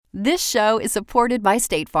This show is supported by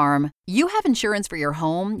State Farm. You have insurance for your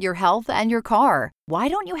home, your health, and your car. Why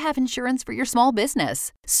don't you have insurance for your small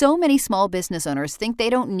business? So many small business owners think they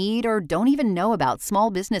don't need or don't even know about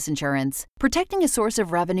small business insurance. Protecting a source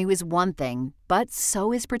of revenue is one thing, but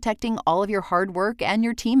so is protecting all of your hard work and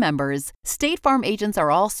your team members. State Farm agents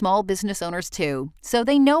are all small business owners too, so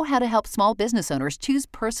they know how to help small business owners choose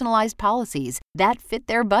personalized policies that fit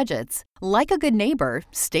their budgets. Like a good neighbor,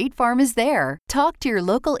 State Farm is there. Talk to your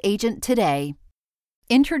local agent today.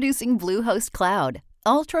 Introducing Bluehost Cloud,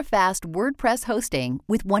 ultra-fast WordPress hosting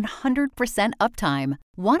with 100% uptime.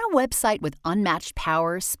 Want a website with unmatched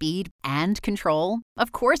power, speed, and control?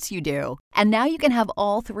 Of course you do. And now you can have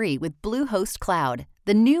all three with Bluehost Cloud,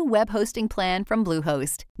 the new web hosting plan from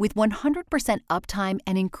Bluehost. With 100% uptime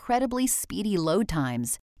and incredibly speedy load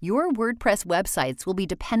times, your WordPress websites will be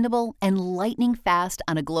dependable and lightning fast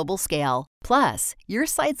on a global scale. Plus, your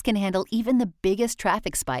sites can handle even the biggest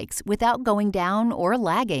traffic spikes without going down or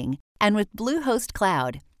lagging. And with Bluehost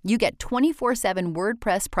Cloud, you get 24/7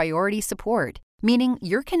 WordPress priority support, meaning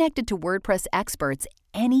you're connected to WordPress experts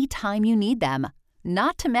anytime you need them.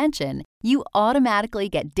 Not to mention, you automatically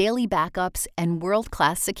get daily backups and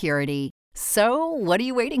world-class security. So, what are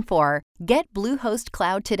you waiting for? Get Bluehost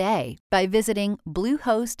Cloud today by visiting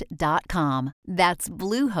Bluehost.com. That's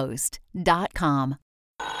Bluehost.com.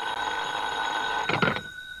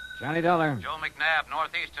 Johnny Dollar. Joe McNabb,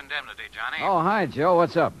 Northeast Indemnity, Johnny. Oh, hi, Joe.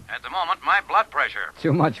 What's up? At the moment, my blood pressure.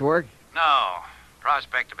 Too much work? No.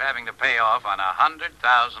 Prospect of having to pay off on a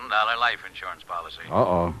 $100,000 life insurance policy.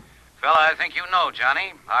 Uh-oh. Fella I think you know,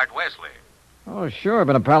 Johnny, Art Wesley. Oh, sure.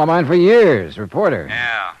 Been a pal of mine for years. Reporter.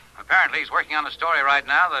 Yeah. Apparently he's working on a story right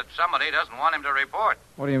now that somebody doesn't want him to report.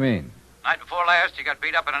 What do you mean? Night before last, he got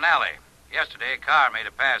beat up in an alley. Yesterday, a car made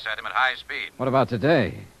a pass at him at high speed. What about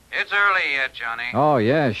today? It's early yet, Johnny. Oh,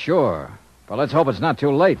 yeah, sure. But let's hope it's not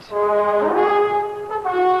too late.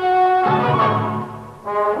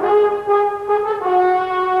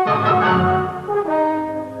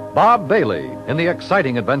 Bob Bailey in the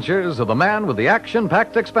exciting adventures of the man with the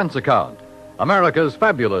action-packed expense account. America's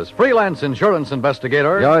fabulous freelance insurance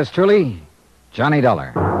investigator. Yours truly, Johnny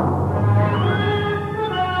Dollar.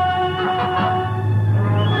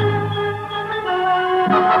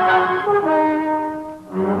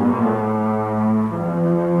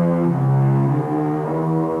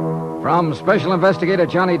 From Special Investigator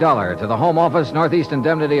Johnny Dollar to the Home Office, Northeast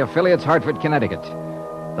Indemnity Affiliates, Hartford, Connecticut.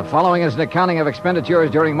 The following is an accounting of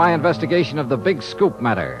expenditures during my investigation of the Big Scoop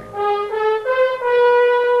matter.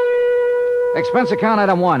 Expense account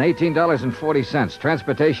item 1, $18.40,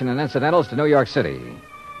 transportation and incidentals to New York City.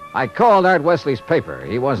 I called Art Wesley's paper.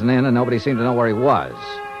 He wasn't in, and nobody seemed to know where he was.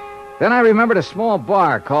 Then I remembered a small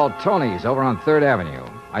bar called Tony's over on 3rd Avenue.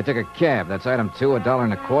 I took a cab, that's item 2,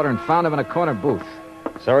 $1.25, and found him in a corner booth.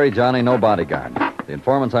 Sorry, Johnny, no bodyguard. The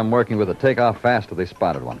informants I'm working with will take off fast if they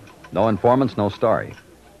spotted one. No informants, no story.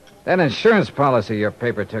 That insurance policy your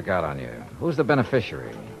paper took out on you, who's the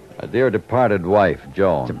beneficiary? A dear departed wife,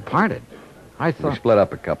 Joan. Departed? I We thought... split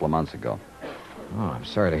up a couple of months ago. Oh, I'm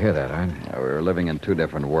sorry to hear that, Art. We were living in two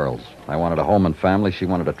different worlds. I wanted a home and family. She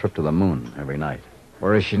wanted a trip to the moon every night.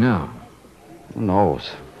 Where is she now? Who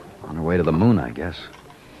knows? On her way to the moon, I guess.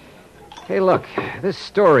 Hey, look, this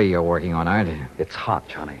story you're working on, Art. It's hot,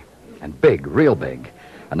 Johnny. And big, real big.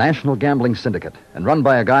 A national gambling syndicate. And run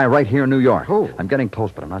by a guy right here in New York. Who? I'm getting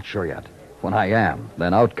close, but I'm not sure yet. When I am,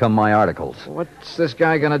 then out come my articles. What's this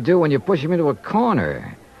guy gonna do when you push him into a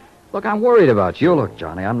corner? Look, I'm worried about you. You look,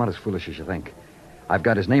 Johnny, I'm not as foolish as you think. I've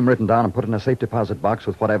got his name written down and put in a safe deposit box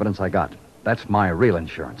with what evidence I got. That's my real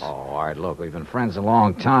insurance. Oh, Art, look, we've been friends a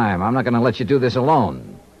long time. I'm not gonna let you do this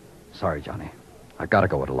alone. Sorry, Johnny. I've got to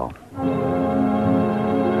go it alone.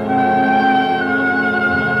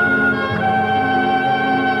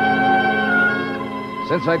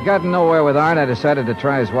 Since I'd gotten nowhere with Art, I decided to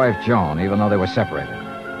try his wife, Joan, even though they were separated.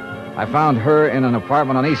 I found her in an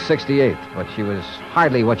apartment on East 68th, but she was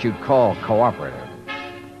hardly what you'd call cooperative.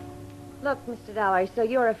 Look, Mr. Dollar, so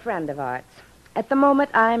you're a friend of Art's. At the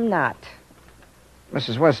moment, I'm not.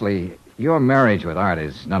 Mrs. Wesley, your marriage with Art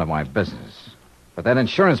is none of my business. But that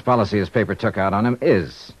insurance policy his paper took out on him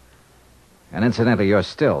is. And incidentally, you're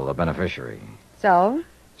still the beneficiary. So?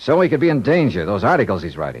 So he could be in danger, those articles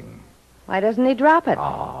he's writing. Why doesn't he drop it?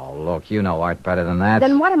 Oh, look, you know Art better than that.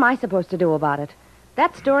 Then what am I supposed to do about it?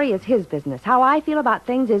 That story is his business. How I feel about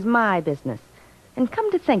things is my business. And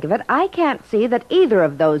come to think of it, I can't see that either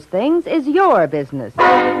of those things is your business.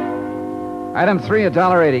 Item 3,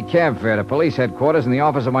 $1.80 cab fare to police headquarters in the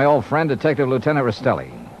office of my old friend, Detective Lieutenant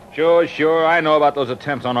Rastelli. Sure. I know about those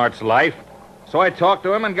attempts on Art's life. So I talked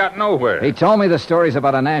to him and got nowhere. He told me the stories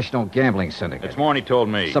about a national gambling syndicate. It's more than he told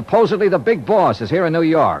me. Supposedly the big boss is here in New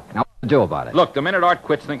York. Now, what to do about it? Look, the minute Art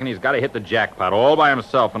quits thinking he's got to hit the jackpot all by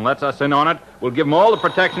himself and lets us in on it, we'll give him all the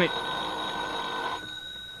protection he...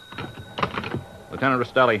 Lieutenant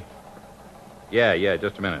Rostelli. Yeah,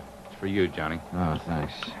 just a minute. It's for you, Johnny. Oh,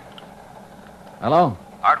 thanks. Hello?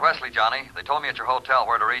 Art Wesley, Johnny. They told me at your hotel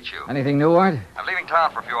where to reach you. Anything new, Art? I'm leaving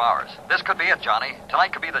town for a few hours. This could be it, Johnny.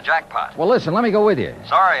 Tonight could be the jackpot. Well, listen, let me go with you.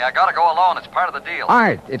 Sorry, I gotta go alone. It's part of the deal.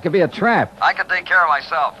 Art, it could be a trap. I can take care of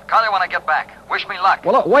myself. Call you when I get back. Wish me luck.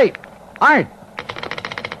 Well, look, wait. Art!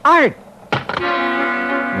 Art!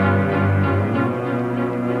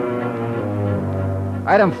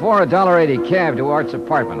 Item 4, $1.80 cab to Art's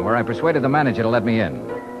apartment, where I persuaded the manager to let me in.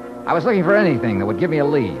 I was looking for anything that would give me a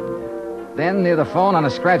lead. Then, near the phone on a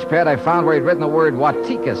scratch pad, I found where he'd written the word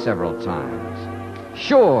Watika several times.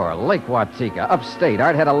 Sure, Lake Watika, upstate.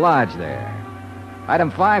 Art had a lodge there. Item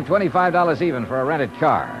 5, $25 even for a rented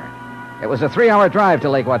car. It was a 3-hour drive to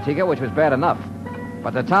Lake Watika, which was bad enough.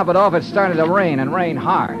 But to top it off, it started to rain, and rain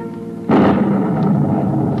hard.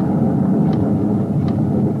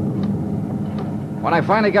 When I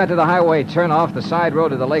finally got to the highway turnoff, the side road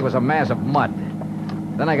to the lake was a mass of mud.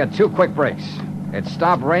 Then I got 2 quick breaks. It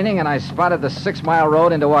stopped raining, and I spotted the 6-mile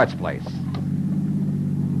road into Art's place.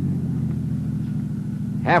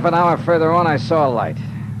 Half an hour further on, I saw a light.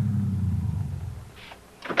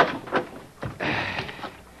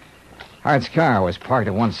 Art's car was parked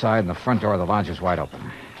at one side, and the front door of the lodge was wide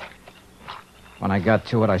open. When I got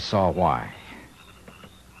to it, I saw why.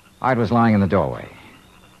 Art was lying in the doorway.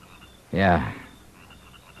 Yeah,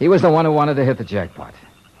 he was the one who wanted to hit the jackpot.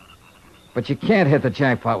 But you can't hit the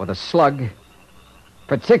jackpot with a slug,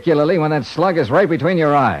 particularly when that slug is right between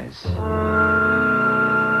your eyes.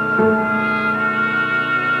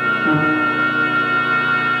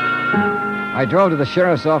 I drove to the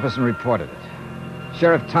sheriff's office and reported it.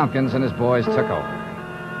 Sheriff Tompkins and his boys took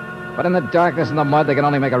over. But in the darkness and the mud, they could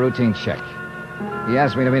only make a routine check. He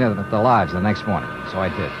asked me to meet him at the lodge the next morning, so I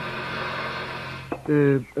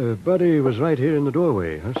did. Buddy was right here in the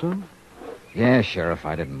doorway, huh, son? Yeah, Sheriff,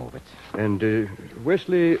 I didn't move it. And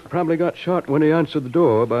Wesley probably got shot when he answered the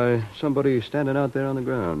door by somebody standing out there on the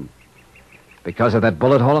ground. Because of that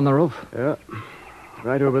bullet hole in the roof? Yeah.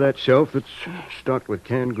 Right over that shelf that's stocked with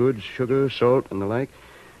canned goods, sugar, salt, and the like.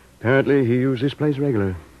 Apparently, he used this place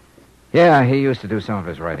regular. Yeah, he used to do some of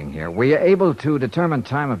his writing here. Were you able to determine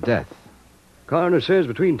time of death? Coroner says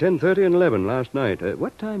between 10:30 and 11 last night.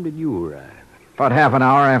 What time did you arrive? About half an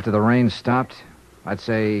hour after the rain stopped. I'd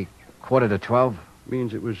say 11:45.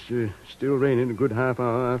 Means it was still raining a good half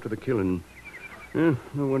hour after the killing. No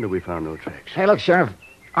wonder we found no tracks. Hey, look, Sheriff.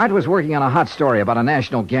 Art was working on a hot story about a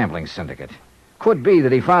national gambling syndicate. Could be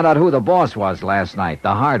that he found out who the boss was last night,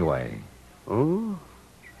 the hard way. Oh?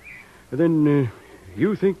 Then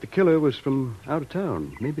you think the killer was from out of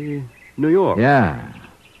town, maybe New York? Yeah.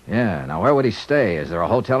 Now, where would he stay? Is there a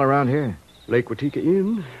hotel around here? Lake Watika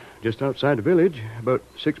Inn, just outside the village, about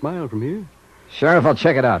 6 miles from here. Sheriff, I'll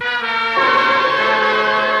check it out.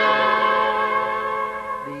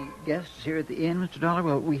 Guests here at the inn, Mr. Dollar?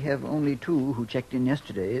 Well, we have only 2 who checked in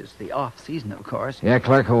yesterday. It's the off-season, of course. Yeah,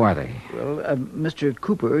 clerk, who are they? Well, Mr.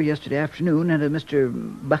 Cooper yesterday afternoon and Mr.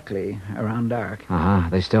 Buckley around dark. Uh-huh.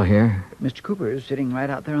 They still here? Mr. Cooper is sitting right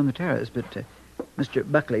out there on the terrace, but Mr.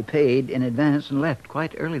 Buckley paid in advance and left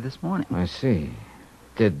quite early this morning. I see.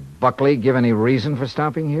 Did Buckley give any reason for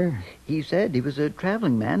stopping here? He said he was a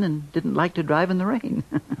traveling man and didn't like to drive in the rain.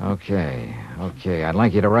 Okay. I'd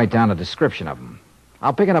like you to write down a description of him.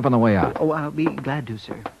 I'll pick it up on the way out. Oh, I'll be glad to,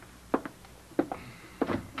 sir.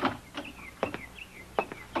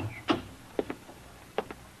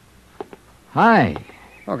 Hi.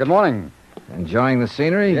 Oh, good morning. Enjoying the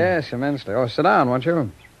scenery? Yes, immensely. Oh, sit down, won't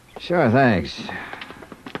you? Sure, thanks.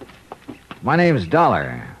 My name's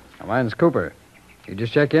Dollar. Mine's Cooper. You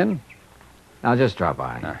just check in? I'll just drop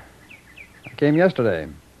by. I came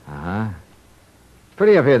yesterday. Uh-huh.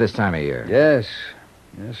 Pretty up here this time of year. Yes,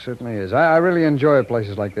 certainly is. I really enjoy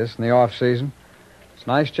places like this in the off-season. It's a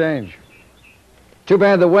nice change. Too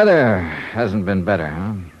bad the weather hasn't been better,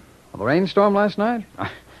 huh? Well, the rainstorm last night? Oh,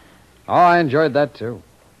 I enjoyed that, too.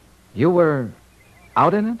 You were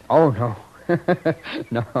out in it? Oh,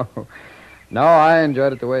 no. No, I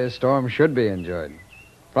enjoyed it the way a storm should be enjoyed. In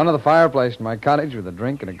front of the fireplace in my cottage with a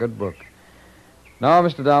drink and a good book. No,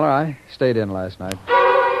 Mr. Dollar, I stayed in last night.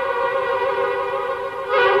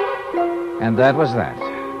 And that was that.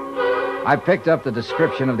 I picked up the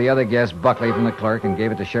description of the other guest, Buckley, from the clerk and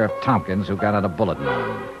gave it to Sheriff Tompkins, who got out a bulletin on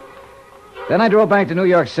him. Then I drove back to New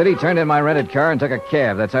York City, turned in my rented car, and took a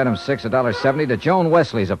cab. That's item 6, $1.70, to Joan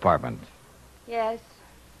Wesley's apartment. Yes.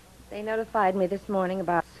 They notified me this morning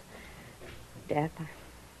about death.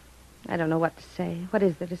 I don't know what to say. What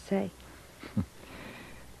is there to say?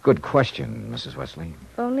 Good question, Mrs. Wesley.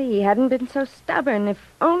 If only he hadn't been so stubborn. If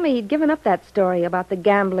only he'd given up that story about the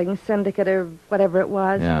gambling syndicate or whatever it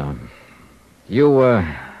was. Yeah.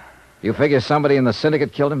 You figure somebody in the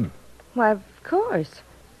syndicate killed him? Why, of course.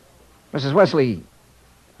 Mrs. Wesley,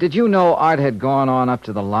 did you know Art had gone on up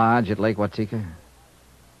to the lodge at Lake Watika?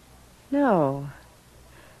 No.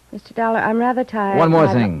 Mr. Dollar, I'm rather tired. One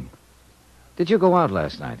more thing. Did you go out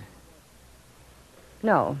last night?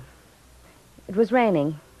 No. It was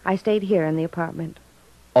raining. I stayed here in the apartment.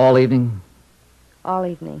 All evening? All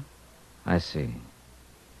evening. I see.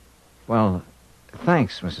 Well,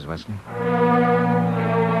 thanks, Mrs. Wesley.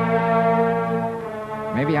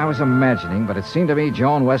 Maybe I was imagining, but it seemed to me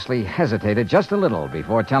Joan Wesley hesitated just a little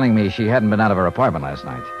before telling me she hadn't been out of her apartment last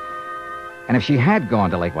night. And if she had gone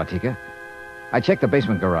to Lake Watika, I checked the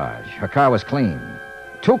basement garage. Her car was clean.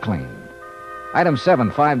 Too clean. Item 7,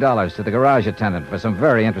 $5 to the garage attendant for some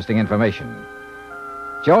very interesting information.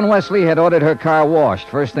 Joan Wesley had ordered her car washed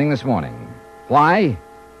first thing this morning. Why?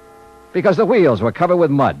 Because the wheels were covered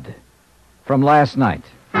with mud from last night.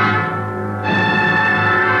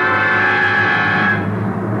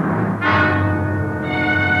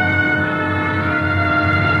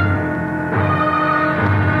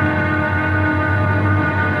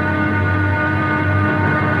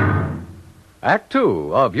 Act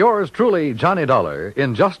Two of yours truly, Johnny Dollar,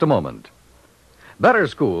 in just a moment. Better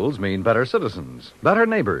schools mean better citizens, better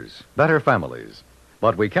neighbors, better families.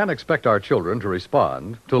 But we can't expect our children to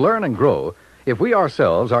respond, to learn and grow, if we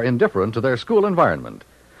ourselves are indifferent to their school environment.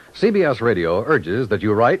 CBS Radio urges that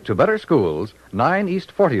you write to Better Schools, 9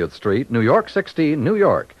 East 40th Street, New York 16, New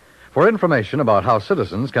York, for information about how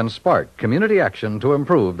citizens can spark community action to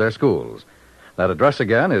improve their schools. That address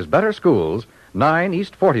again is Better Schools, 9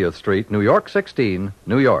 East 40th Street, New York 16,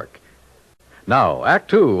 New York. Now, Act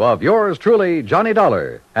Two of yours truly, Johnny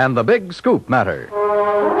Dollar, and the Big Scoop Matter.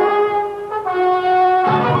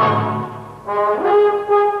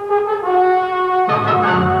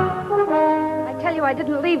 I tell you, I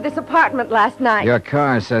didn't leave this apartment last night. Your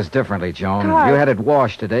car says differently, Joan. Car? You had it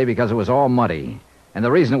washed today because it was all muddy. And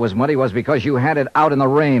the reason it was muddy was because you had it out in the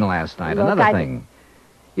rain last night. Look, Another thing.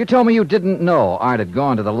 You told me you didn't know Art had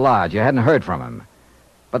gone to the lodge. You hadn't heard from him.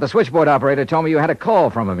 But the switchboard operator told me you had a call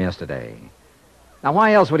from him yesterday. Now,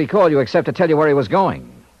 why else would he call you except to tell you where he was going?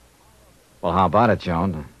 Well, how about it,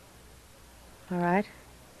 Joan? All right.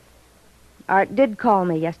 Art did call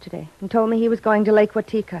me yesterday and told me he was going to Lake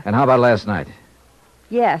Watika. And how about last night?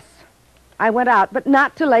 Yes. I went out, but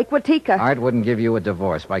not to Lake Watika. Art wouldn't give you a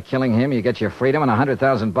divorce. By killing him, you get your freedom and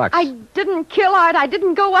 $100,000. I didn't kill Art. I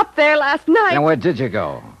didn't go up there last night. And where did you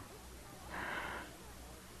go?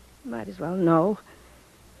 Might as well know.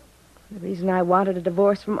 The reason I wanted a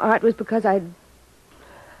divorce from Art was because I'd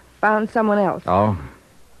found someone else. Oh?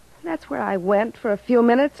 That's where I went for a few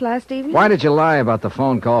minutes last evening. Why did you lie about the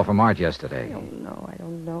phone call from Art yesterday? I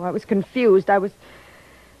don't know. I was confused. I was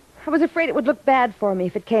afraid it would look bad for me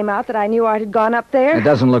if it came out that I knew Art had gone up there. It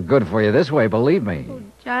doesn't look good for you this way, believe me. Oh,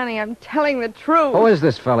 Johnny, I'm telling the truth. Who is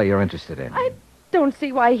this fella you're interested in? I don't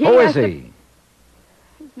see why he Who is has to- he?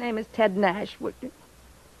 His name is Ted Nash. Will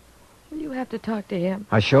you have to talk to him?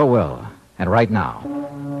 I sure will. And right now.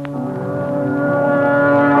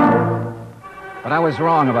 But I was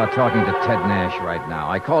wrong about talking to Ted Nash right now.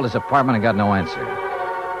 I called his apartment and got no answer.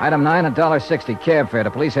 Item 9, $1.60 cab fare to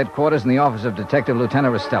police headquarters in the office of Detective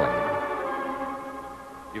Lieutenant Rastelli.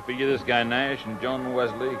 You figure this guy Nash and Joan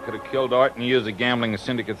Wesley could have killed Art and used the gambling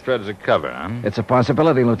syndicate threat as a cover, huh? It's a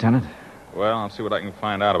possibility, Lieutenant. Well, I'll see what I can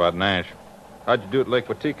find out about Nash. How'd you do at Lake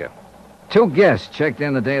Watika? 2 guests checked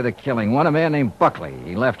in the day of the killing. One, a man named Buckley.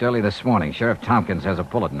 He left early this morning. Sheriff Tompkins has a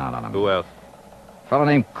bulletin out on him. Who else? A fellow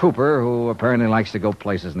named Cooper, who apparently likes to go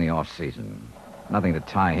places in the off-season. Nothing to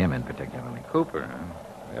tie him in particularly. Cooper, huh?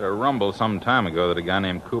 We had a rumble some time ago that a guy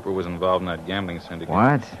named Cooper was involved in that gambling syndicate.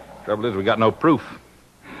 What? Trouble is, we got no proof.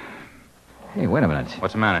 Hey, wait a minute.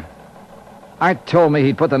 What's the matter? Art told me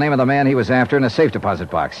he'd put the name of the man he was after in a safe deposit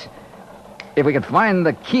box. If we could find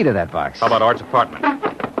the key to that box. How about Art's apartment?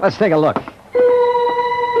 Let's take a look.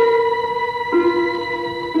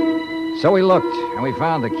 So we looked, and we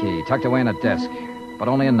found the key tucked away in a desk, but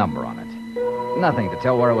only a number on it. Nothing to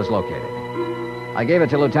tell where it was located. I gave it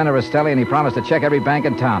to Lieutenant Rastelli, and he promised to check every bank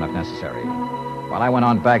in town if necessary. While I went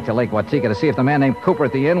on back to Lake Watika to see if the man named Cooper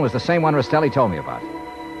at the inn was the same one Rastelli told me about.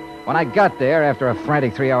 When I got there, after a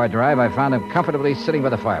frantic 3-hour drive, I found him comfortably sitting by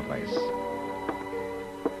the fireplace.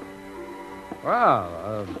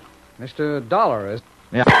 Well, Mr. Dollar is...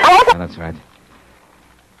 Yeah, that's right.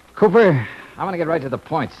 Cooper, I'm going to get right to the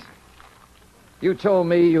point. You told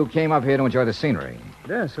me you came up here to enjoy the scenery.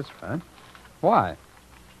 Yes, that's fine. Why?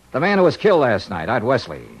 The man who was killed last night, Art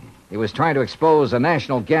Wesley, he was trying to expose a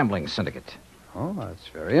national gambling syndicate. Oh, that's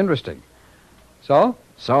very interesting. So?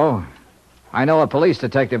 So, I know a police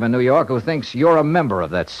detective in New York who thinks you're a member of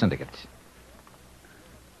that syndicate.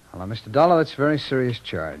 Well, now, Mr. Dollar, that's a very serious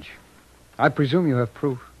charge. I presume you have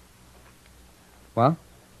proof. Well?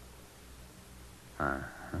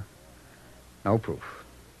 Uh-huh. No proof.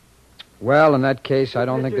 Well, in that case, I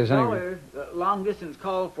don't think there's any... Dollar, long-distance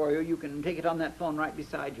call for you. You can take it on that phone right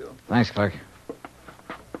beside you. Thanks, clerk.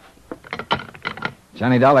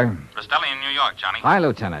 Johnny Dollar. Rastelli in New York, Johnny. Hi,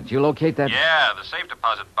 Lieutenant. You locate that? Yeah, the safe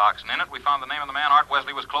deposit box, and in it we found the name of the man Art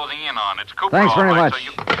Wesley was closing in on. It's Cooper. Thanks all very right, much.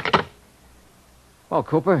 So you... Well,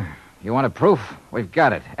 Cooper, you wanted proof? We've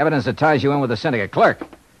got it. Evidence that ties you in with the syndicate. Clerk.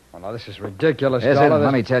 Well, now, this is ridiculous, Is it? Dollar.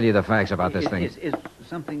 Let me tell you the facts about this thing. Is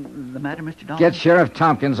something the matter, Mr. Dollar? Get Sheriff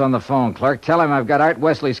Tompkins on the phone, clerk. Tell him I've got Art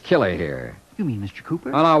Wesley's killer here. You mean Mr. Cooper?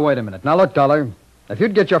 Oh, now, wait a minute. Now, look, Dollar. If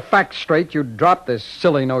you'd get your facts straight, you'd drop this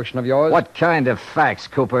silly notion of yours. What kind of facts,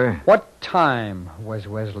 Cooper? What time was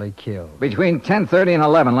Wesley killed? Between 10:30 and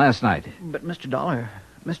 11 last night. But, Mr. Dollar,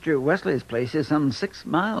 Mr. Wesley's place is some 6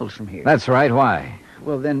 miles from here. That's right. Why?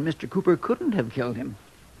 Well, then Mr. Cooper couldn't have killed him.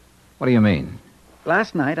 What do you mean?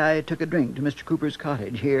 Last night, I took a drink to Mr. Cooper's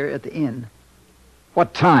cottage here at the inn.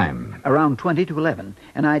 What time? Around 20 to 11,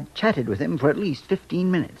 and I chatted with him for at least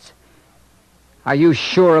 15 minutes. Are you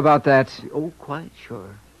sure about that? Oh, quite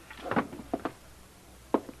sure.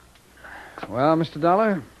 Well, Mr.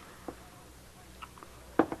 Dollar,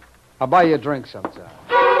 I'll buy you a drink sometime.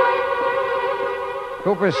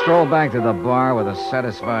 Cooper strolled back to the bar with a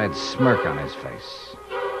satisfied smirk on his face.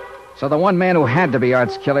 So the one man who had to be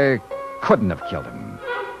Art's killer couldn't have killed him.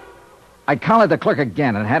 I collared the clerk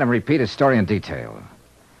again and had him repeat his story in detail.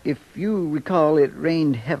 If you recall, it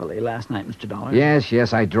rained heavily last night, Mr. Dollar.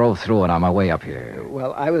 Yes, I drove through it on my way up here.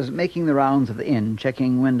 Well, I was making the rounds of the inn,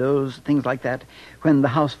 checking windows, things like that, when the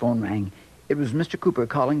house phone rang. It was Mr. Cooper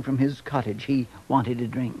calling from his cottage. He wanted a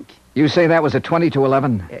drink. You say that was at 20 to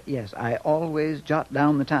 11? Yes, I always jot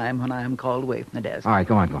down the time when I am called away from the desk. All right,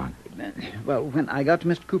 go on. Well, when I got to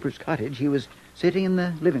Mr. Cooper's cottage, he was sitting in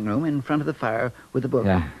the living room in front of the fire with a book.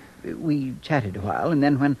 Yeah. We chatted a while, and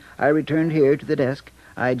then when I returned here to the desk,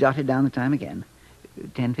 I jotted down the time again.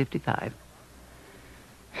 10:55.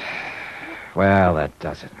 Well, that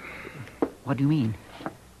does it. What do you mean?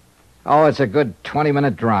 Oh, it's a good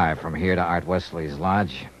 20-minute drive from here to Art Wesley's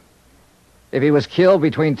lodge. If he was killed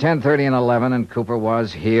between 10:30 and 11 and Cooper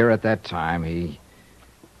was here at that time, he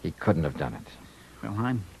couldn't have done it. Well,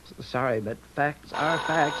 I'm sorry, but facts are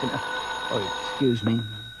facts. And, excuse me.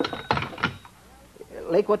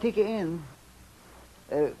 Lake Watika Inn.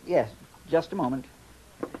 Yes, just a moment.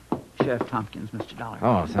 Sheriff Tompkins, Mr. Dollar.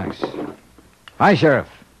 Oh, thanks. Hi, Sheriff.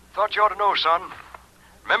 Thought you ought to know, son.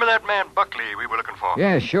 Remember that man Buckley we were looking for?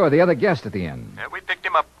 Yeah, sure, the other guest at the inn. Yeah, we picked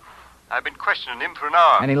him up. I've been questioning him for an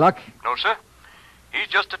hour. Any luck? No, sir. He's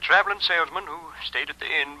just a traveling salesman who stayed at the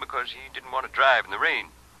inn because he didn't want to drive in the rain.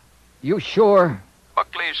 You sure?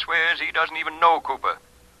 Buckley swears he doesn't even know Cooper.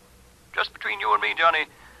 Just between you and me, Johnny,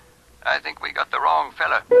 I think we got the wrong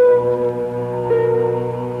fella.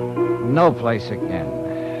 No place again.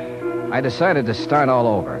 I decided to start all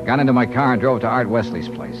over. Got into my car and drove to Art Wesley's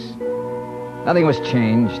place. Nothing was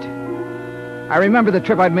changed. I remember the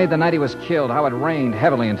trip I'd made the night he was killed, how it rained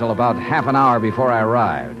heavily until about half an hour before I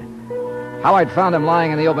arrived. How I'd found him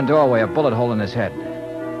lying in the open doorway, a bullet hole in his head.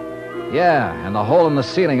 Yeah, and the hole in the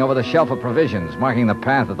ceiling over the shelf of provisions, marking the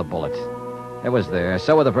path of the bullet. It was there.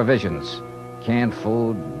 So were the provisions. Canned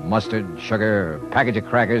food, mustard, sugar, a package of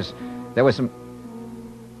crackers. There was some...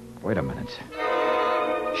 Wait a minute.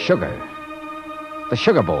 Sugar. The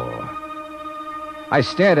sugar bowl. I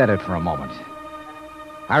stared at it for a moment.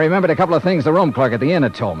 I remembered a couple of things the room clerk at the inn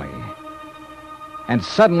had told me. And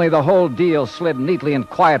suddenly the whole deal slid neatly and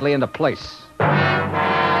quietly into place.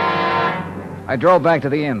 I drove back to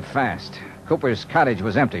the inn fast. Cooper's cottage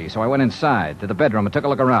was empty, so I went inside to the bedroom and took a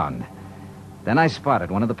look around. Then I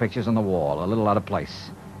spotted one of the pictures on the wall, a little out of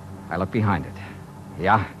place. I looked behind it.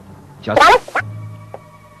 Yeah, just...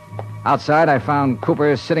 Outside, I found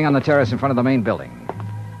Cooper sitting on the terrace in front of the main building.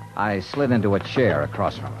 I slid into a chair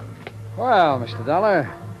across from him. Well, Mr. Dollar,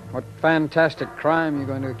 what fantastic crime are you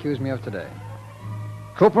going to accuse me of today?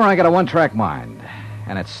 Cooper, I got a one-track mind,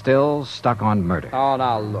 and it's still stuck on murder. Oh,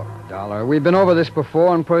 now look, Dollar. We've been over this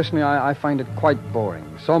before, and personally, I find it quite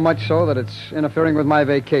boring. So much so that it's interfering with my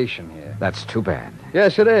vacation here. That's too bad.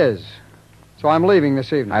 Yes, it is. So I'm leaving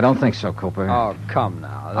this evening. I don't think so, Cooper. Oh, come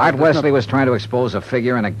now. Art Wesley was trying to expose a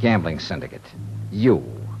figure in a gambling syndicate. You.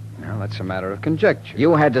 Well, that's a matter of conjecture.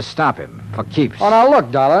 You had to stop him for keeps. Oh, now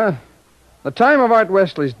look, Dollar. The time of Art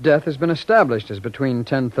Wesley's death has been established as between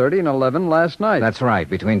 10:30 and 11 last night. That's right,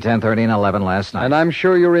 between 10:30 and 11 last night. And I'm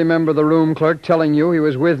sure you remember the room clerk telling you he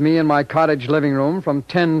was with me in my cottage living room from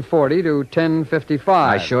 10:40 to 10:55.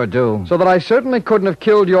 I sure do. So that I certainly couldn't have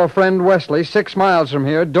killed your friend Wesley 6 miles from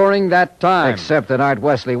here during that time. Except that Art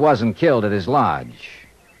Wesley wasn't killed at his lodge.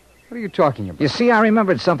 What are you talking about? You see, I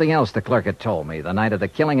remembered something else the clerk had told me. The night of the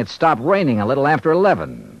killing, it stopped raining a little after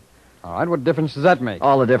 11. All right, what difference does that make?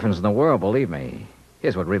 All the difference in the world, believe me.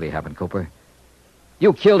 Here's what really happened, Cooper.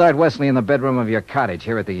 You killed Art Wesley in the bedroom of your cottage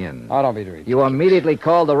here at the inn. Oh, don't be ridiculous. You immediately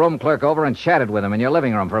called the room clerk over and chatted with him in your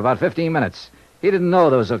living room for about 15 minutes. He didn't know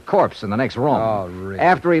there was a corpse in the next room. Oh, really?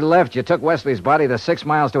 After he left, you took Wesley's body the 6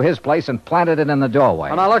 miles to his place and planted it in the doorway.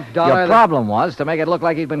 Oh, now look, Dollar... Your problem was to make it look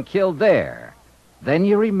like he'd been killed there. Then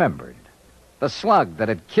you remembered. The slug that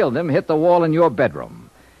had killed him hit the wall in your bedroom.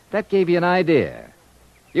 That gave you an idea.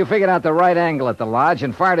 You figured out the right angle at the lodge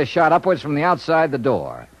and fired a shot upwards from the outside the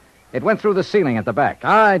door. It went through the ceiling at the back.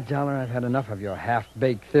 All right, Dollar, I've had enough of your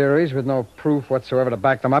half-baked theories with no proof whatsoever to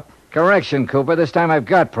back them up. Correction, Cooper. This time I've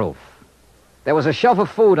got proof. There was a shelf of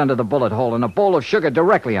food under the bullet hole and a bowl of sugar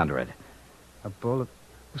directly under it. A bullet?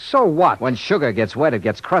 So what? When sugar gets wet, it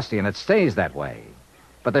gets crusty, and it stays that way.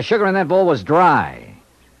 But the sugar in that bowl was dry.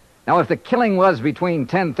 Now, if the killing was between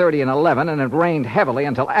 10:30 and 11, and it rained heavily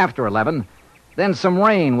until after 11... then some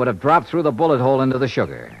rain would have dropped through the bullet hole into the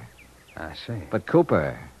sugar. I see. But,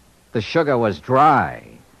 Cooper, the sugar was dry.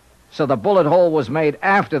 So the bullet hole was made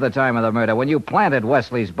after the time of the murder, when you planted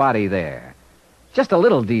Wesley's body there. Just a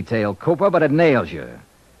little detail, Cooper, but it nails you.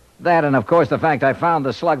 That and, of course, the fact I found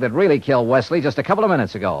the slug that really killed Wesley just a couple of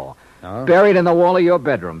minutes ago. Oh? Buried in the wall of your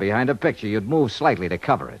bedroom behind a picture you'd moved slightly to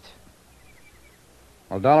cover it.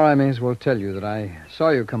 Well, Dollar, I may as well tell you that I saw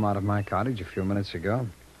you come out of my cottage a few minutes ago.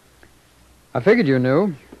 I figured you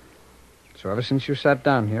knew. So ever since you sat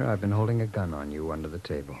down here, I've been holding a gun on you under the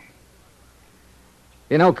table.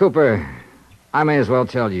 You know, Cooper, I may as well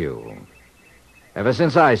tell you. Ever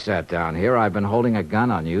since I sat down here, I've been holding a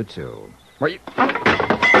gun on you, too. Well,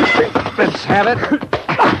 Let's have it.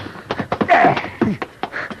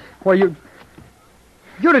 Well, you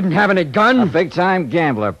didn't have any gun. A big-time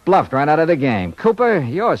gambler bluffed right out of the game. Cooper,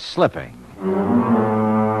 you're slipping.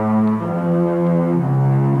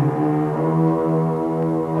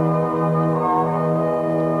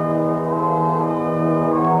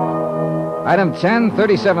 Item 10,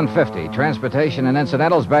 $37.50. Transportation and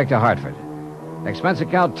incidentals back to Hartford. Expense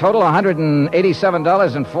account total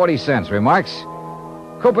 $187.40. Remarks?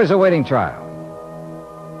 Cooper's awaiting trial.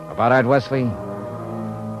 About Art Wesley?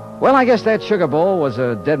 Well, I guess that sugar bowl was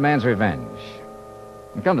a dead man's revenge.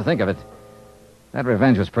 And come to think of it, that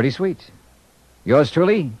revenge was pretty sweet. Yours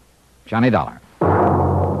truly, Johnny Dollar.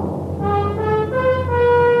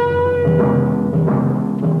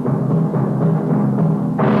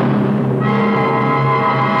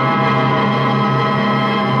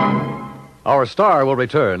 Our star will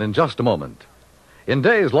return in just a moment. In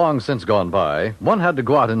days long since gone by, one had to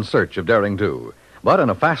go out in search of daring do. But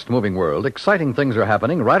in a fast-moving world, exciting things are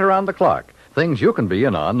happening right around the clock. Things you can be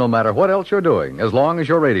in on no matter what else you're doing, as long as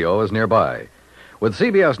your radio is nearby. With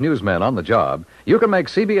CBS newsmen on the job, you can make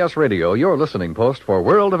CBS Radio your listening post for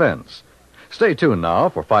world events. Stay tuned now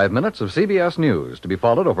for 5 minutes of CBS News, to be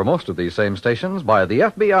followed over most of these same stations by the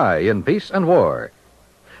FBI in peace and war.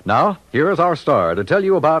 Now, here is our star to tell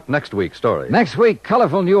you about next week's story. Next week,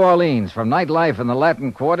 colorful New Orleans, from nightlife in the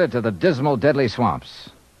Latin Quarter to the dismal, deadly swamps.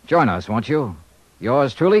 Join us, won't you?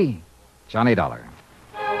 Yours truly, Johnny Dollar.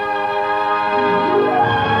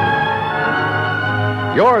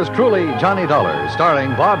 Yours truly, Johnny Dollar, starring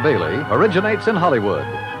Bob Bailey, originates in Hollywood.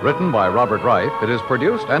 Written by Robert Reif, it is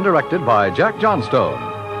produced and directed by Jack Johnstone.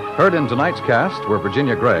 Heard in tonight's cast were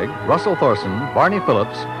Virginia Gregg, Russell Thorson, Barney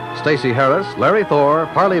Phillips, Stacey Harris, Larry Thor,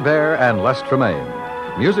 Parley Bear, and Les Tremaine.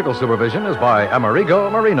 Musical supervision is by Amerigo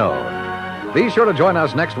Marino. Be sure to join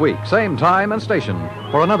us next week, same time and station,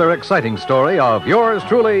 for another exciting story of yours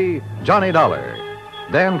truly, Johnny Dollar.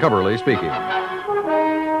 Dan Cubberly speaking.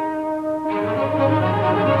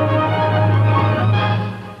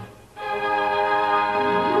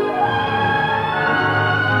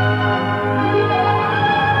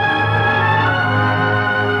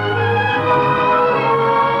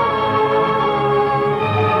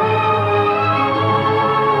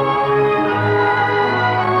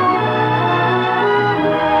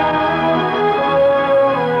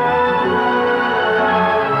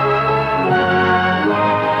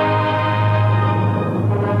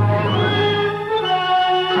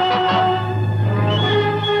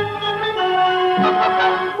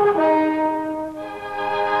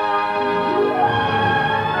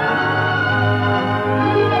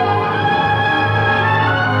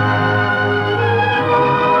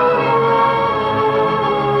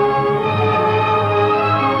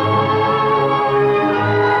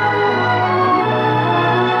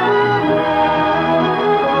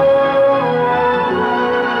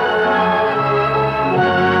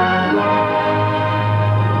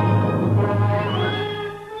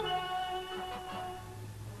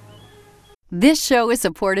 This show is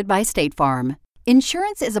supported by State Farm.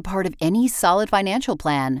 Insurance is a part of any solid financial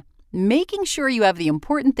plan. Making sure you have the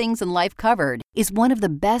important things in life covered is one of the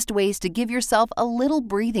best ways to give yourself a little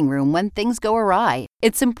breathing room when things go awry.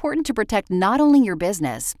 It's important to protect not only your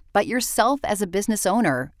business, but yourself as a business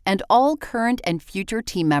owner and all current and future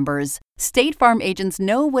team members. State Farm agents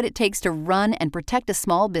know what it takes to run and protect a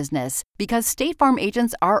small business because State Farm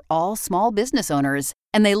agents are all small business owners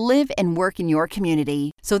and they live and work in your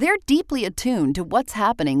community. So they're deeply attuned to what's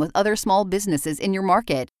happening with other small businesses in your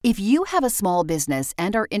market. If you have a small business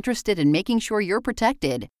and are interested in making sure you're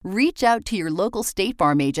protected, reach out to your local State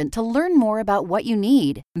Farm agent to learn more about what you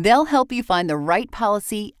need. They'll help you find the right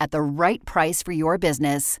policy at the right price for your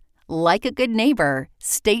business. Like a good neighbor,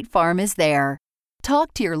 State Farm is there.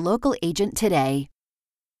 Talk to your local agent today.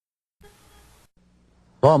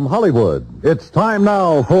 From Hollywood, it's time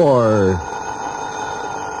now for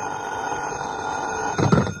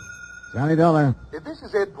Johnny Dollar. This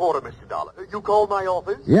is Ed Porter, Mr. Dollar. You called my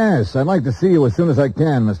office? Yes, I'd like to see you as soon as I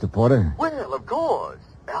can, Mr. Porter. Well, of course.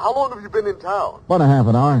 How long have you been in town? About a half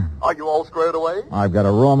an hour. Are you all squared away? I've got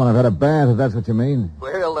a room and I've had a bath, if that's what you mean.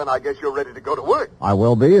 Well, then I guess you're ready to go to work. I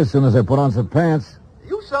will be as soon as I put on some pants.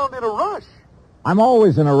 You sound in a rush. I'm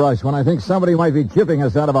always in a rush when I think somebody might be chipping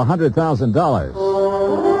us out of $100,000.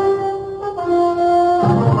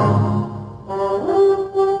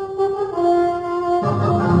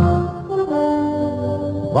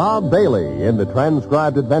 Bob Bailey in the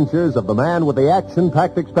transcribed adventures of the man with the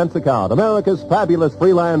action-packed expense account, America's fabulous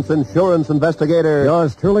freelance insurance investigator.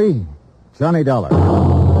 Yours truly, Johnny Dollar.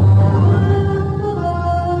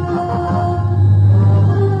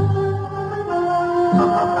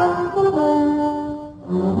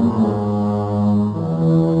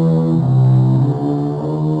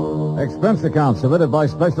 Expense account submitted by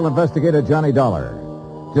Special Investigator Johnny Dollar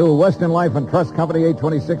to Western Life and Trust Company,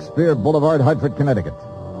 826 Spear Boulevard, Hartford, Connecticut.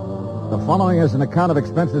 The following is an account of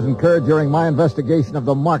expenses incurred during my investigation of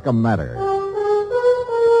the Markham matter.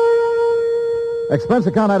 Expense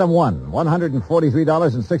account item 1,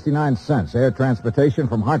 $143.69, air transportation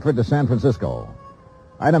from Hartford to San Francisco.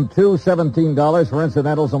 Item 2, $17 for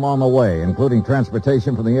incidentals along the way, including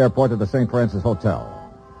transportation from the airport to the St. Francis Hotel.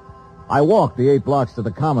 I walked the 8 blocks to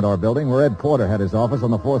the Commodore building where Ed Porter had his office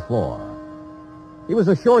on the 4th floor. He was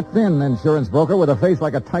a short, thin insurance broker with a face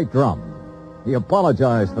like a tight drum. He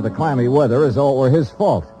apologized for the clammy weather as though it were his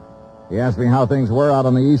fault. He asked me how things were out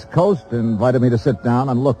on the East Coast and invited me to sit down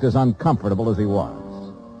and looked as uncomfortable as he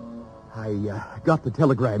was. I got the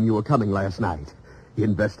telegram you were coming last night.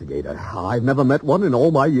 Investigator. I've never met one in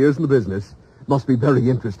all my years in the business. Must be very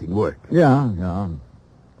interesting work. Yeah.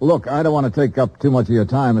 Look, I don't want to take up too much of your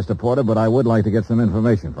time, Mr. Porter, but I would like to get some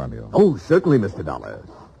information from you. Oh, certainly, Mr. Dollar.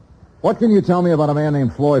 What can you tell me about a man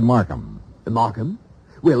named Floyd Markham? Markham?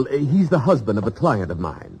 Well, he's the husband of a client of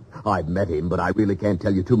mine. I've met him, but I really can't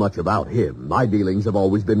tell you too much about him. My dealings have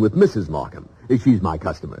always been with Mrs. Markham. She's my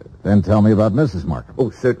customer. Then tell me about Mrs. Markham.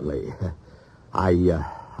 Oh, certainly. I'm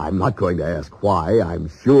not going to ask why. I'm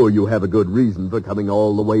sure you have a good reason for coming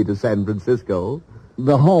all the way to San Francisco.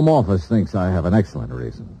 The Home Office thinks I have an excellent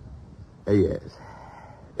reason. Yes.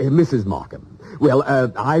 Mrs. Markham. Well,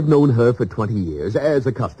 I've known her for 20 years as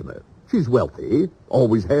a customer. She's wealthy,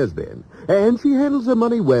 always has been, and she handles her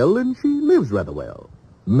money well, and she lives rather well.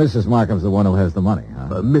 Mrs. Markham's the one who has the money,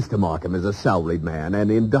 huh? Mr. Markham is a salaried man, an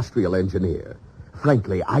industrial engineer.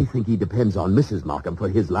 Frankly, I think he depends on Mrs. Markham for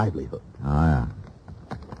his livelihood. Ah,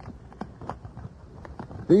 yeah.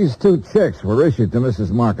 These 2 checks were issued to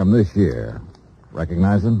Mrs. Markham this year.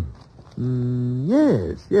 Recognize them?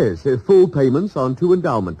 Yes. Full payments on 2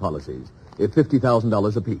 endowment policies,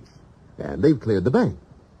 $50,000 apiece. And they've cleared the bank.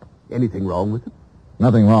 Anything wrong with it?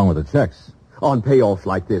 Nothing wrong with the checks. On payoffs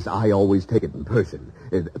like this, I always take it in person.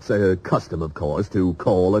 It's a custom, of course, to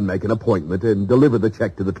call and make an appointment and deliver the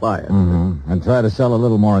check to the client. Mm-hmm. And try to sell a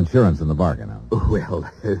little more insurance in the bargain. Huh? Well,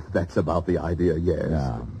 that's about the idea, yes.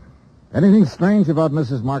 Yeah. Anything strange about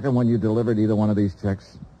Mrs. Markham when you delivered either one of these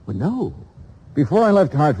checks? Well, no. Before I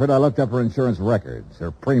left Hartford, I looked up her insurance records.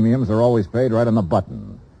 Her premiums are always paid right on the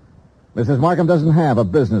button. Mrs. Markham doesn't have a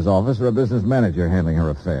business office or a business manager handling her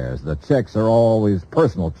affairs. The checks are always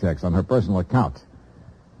personal checks on her personal account.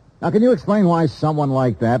 Now, can you explain why someone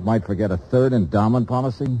like that might forget a 3rd endowment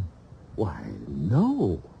policy? Why,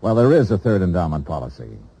 no. Well, there is a 3rd endowment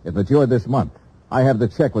policy. It matured this month. I have the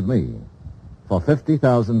check with me for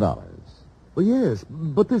 $50,000. Well, yes,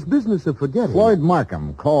 but this business of forgetting... Floyd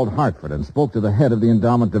Markham called Hartford and spoke to the head of the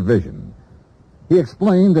endowment division. He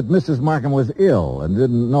explained that Mrs. Markham was ill and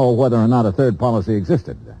didn't know whether or not a 3rd policy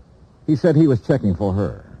existed. He said he was checking for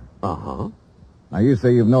her. Uh-huh. Now, you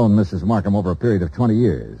say you've known Mrs. Markham over a period of 20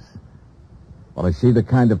 years. Well, is she the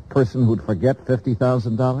kind of person who'd forget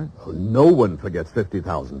 $50,000? No one forgets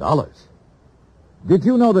 $50,000. Did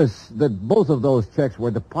you notice that both of those checks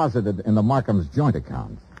were deposited in the Markham's joint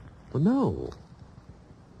account? Well, no.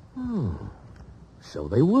 Oh, so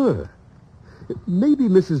they were. Maybe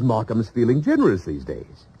Mrs. Markham's feeling generous these days.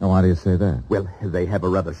 Oh, why do you say that? Well, they have a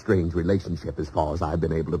rather strange relationship as far as I've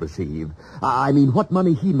been able to perceive. I mean, what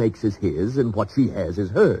money he makes is his, and what she has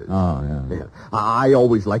is hers. Oh, yeah. I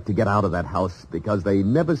always like to get out of that house because they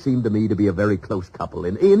never seem to me to be a very close couple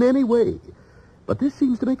in any way. But this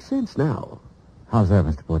seems to make sense now. How's that,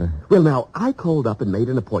 Mr. Porter? Well, now, I called up and made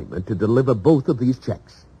an appointment to deliver both of these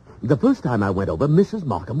checks. The first time I went over, Mrs.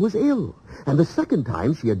 Markham was ill. And the second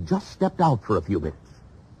time, she had just stepped out for a few minutes.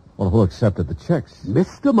 Well, who accepted the checks?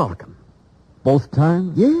 Mr. Markham. Both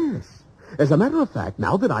times? Yes. As a matter of fact,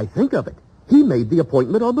 now that I think of it, he made the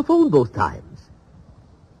appointment on the phone both times.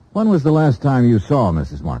 When was the last time you saw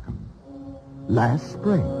Mrs. Markham? Last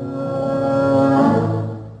spring.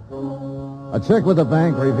 A check with the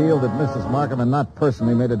bank revealed that Mrs. Markham had not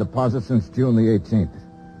personally made a deposit since June the 18th.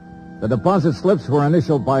 The deposit slips were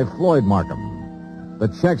initialed by Floyd Markham. The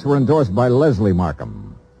checks were endorsed by Leslie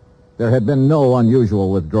Markham. There had been no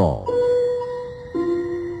unusual withdrawal.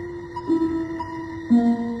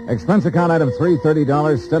 Expense account item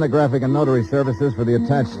 $330, stenographic and notary services for the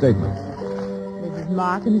attached statement. Mrs.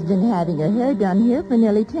 Markham's been having her hair done here for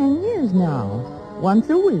nearly 10 years now. Once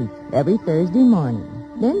a week, every Thursday morning.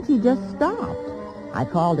 Then she just stopped. I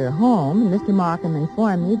called her home, and Mr. Markham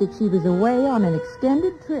informed me that she was away on an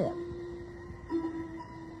extended trip.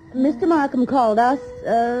 Mr. Markham called us,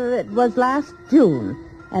 it was last June,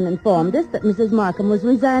 and informed us that Mrs. Markham was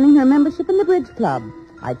resigning her membership in the bridge club.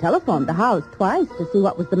 I telephoned the house twice to see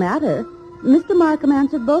what was the matter. Mr. Markham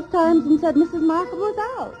answered both times and said Mrs. Markham was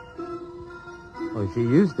out. Well, she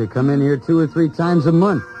used to come in here 2 or 3 times a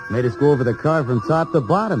month. Made us go over the car from top to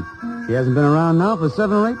bottom. She hasn't been around now for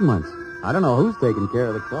 7 or 8 months. I don't know who's taking care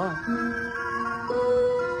of the car.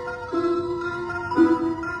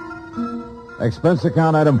 Expense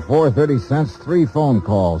account item $430, 3 phone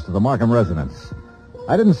calls to the Markham residence.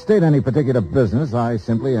 I didn't state any particular business. I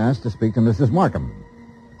simply asked to speak to Mrs. Markham.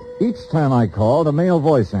 Each time I called, a male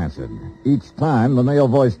voice answered. Each time, the male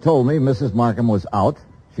voice told me Mrs. Markham was out,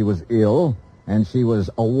 she was ill, and she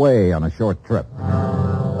was away on a short trip.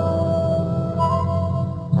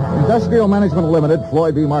 Industrial Management Limited,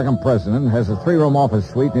 Floyd B. Markham president, has a 3-room office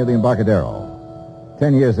suite near the Embarcadero.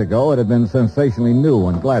 10 years ago, it had been sensationally new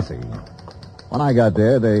and glassy. When I got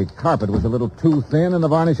there, the carpet was a little too thin and the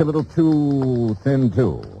varnish a little too thin,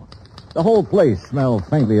 too. The whole place smelled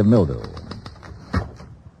faintly of mildew.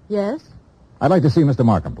 Yes? I'd like to see Mr.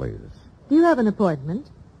 Markham, please. Do you have an appointment?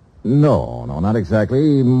 No, not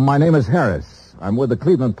exactly. My name is Harris. I'm with the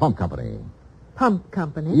Cleveland Pump Company. Pump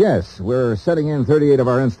company? Yes, we're setting in 38 of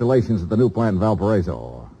our installations at the new plant in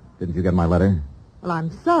Valparaiso. Didn't you get my letter? Well,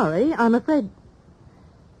 I'm sorry. I'm afraid...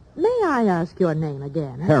 May I ask your name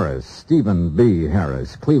again? Harris, Stephen B.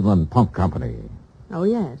 Harris, Cleveland Pump Company. Oh,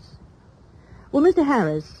 yes. Well, Mr.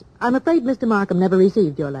 Harris, I'm afraid Mr. Markham never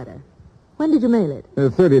received your letter. When did you mail it?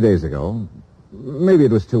 30 days ago. Maybe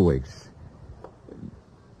it was 2 weeks.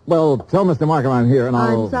 Well, tell Mr. Markham I'm here and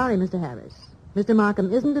I'll... I'm sorry, Mr. Harris. Mr.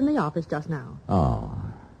 Markham isn't in the office just now. Oh.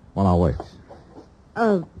 Well, I'll wait.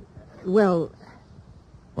 Well...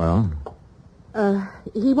 Well?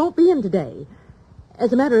 He won't be in today.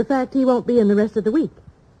 As a matter of fact, he won't be in the rest of the week.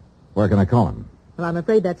 Where can I call him? Well, I'm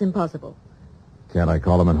afraid that's impossible. Can't I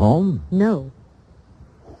call him at home? No.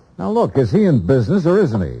 Now, look, is he in business or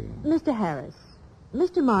isn't he? Mr. Harris,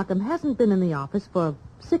 Mr. Markham hasn't been in the office for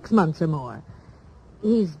 6 months or more.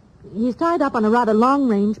 He's tied up on a rather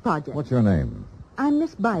long-range project. What's your name? I'm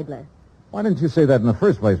Miss Beidler. Why didn't you say that in the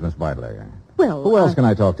first place, Miss Beidler? Well, who else can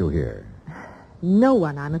I talk to here? No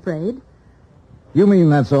one, I'm afraid. You mean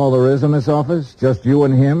that's all there is in this office? Just you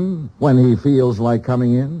and him when he feels like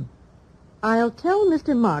coming in? I'll tell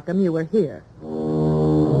Mr. Markham you were here.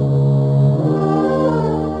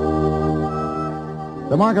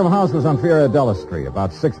 The Markham house was on Fioradella Street,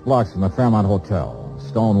 about 6 blocks from the Fairmont Hotel.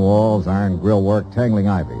 Stone walls, iron grillwork, tangling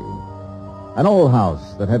ivy. An old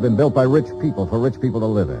house that had been built by rich people for rich people to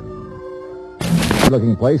live in. A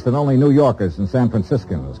looking place that only New Yorkers and San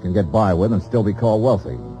Franciscans can get by with and still be called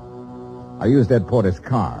wealthy. I used Ed Porter's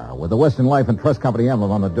car with the Western Life and Trust Company emblem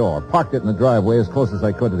on the door, parked it in the driveway as close as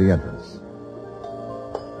I could to the entrance.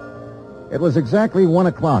 It was exactly 1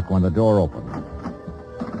 o'clock when the door opened.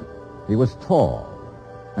 He was tall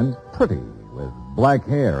and pretty, with black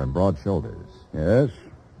hair and broad shoulders. Yes?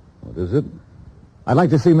 What is it? I'd like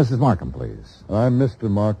to see Mrs. Markham, please. I'm Mr.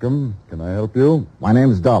 Markham. Can I help you? My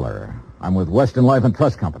name's Dollar. I'm with Western Life and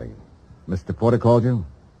Trust Company. Mr. Porter called you?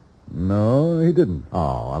 No, he didn't.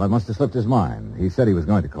 Oh, well, it must have slipped his mind. He said he was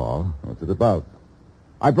going to call. What's it about?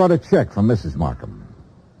 I brought a check from Mrs. Markham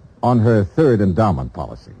on her third endowment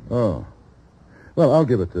policy. Oh. Well, I'll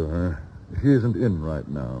give it to her. She isn't in right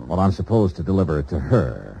now. Well, I'm supposed to deliver it to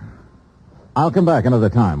her. I'll come back another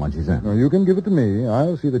time when she's in. No, you can give it to me.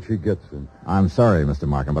 I'll see that she gets it. I'm sorry, Mr.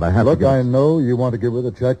 Markham, but I have Look, to I know you want to give her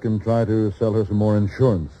the check and try to sell her some more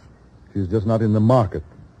insurance. She's just not in the market.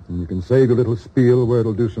 And you can save a little spiel where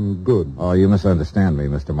it'll do some good. Oh, you misunderstand me,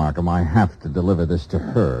 Mr. Markham. I have to deliver this to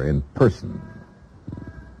her in person.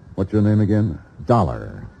 What's your name again?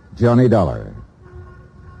 Dollar. Johnny Dollar.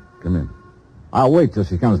 Come in. I'll wait till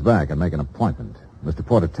she comes back and make an appointment. Mr.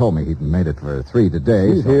 Porter told me he'd made it for 3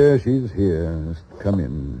 today. She's here. Just come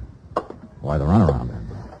in. Why the runaround then?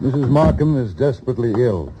 Mrs. Markham is desperately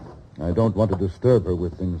ill. I don't want to disturb her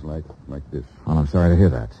with things like this. Well, I'm sorry to hear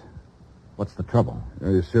that. What's the trouble?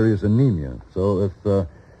 Very serious anemia. So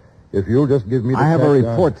if you'll just give me the I have check, a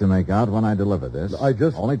report to make out when I deliver this. I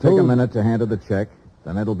just Only take a told- minute to hand her the check.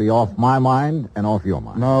 Then it'll be off my mind and off your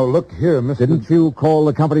mind. Now, look here, Mr. Didn't you call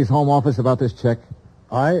the company's home office about this check?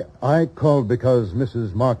 I called because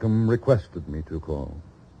Mrs. Markham requested me to call.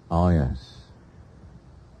 Oh, yes.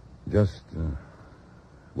 Just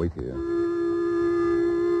wait here.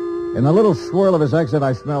 In the little swirl of his exit,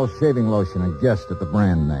 I smelled shaving lotion and guessed at the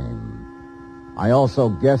brand name. I also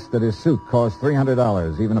guessed that his suit cost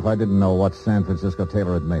 $300, even if I didn't know what San Francisco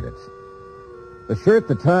tailor had made it. The shirt,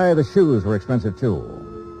 the tie, the shoes were expensive, too.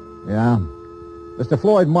 Yeah, Mr.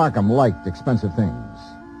 Floyd Markham liked expensive things.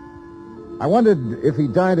 I wondered if he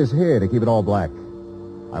dyed his hair to keep it all black.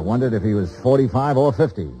 I wondered if he was 45 or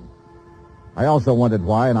 50. I also wondered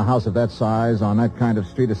why, in a house of that size, on that kind of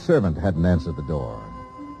street, a servant hadn't answered the door.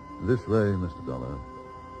 This way, Mr. Dollar.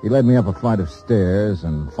 He led me up a flight of stairs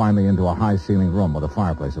and finally into a high-ceilinged room with a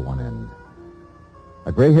fireplace at one end.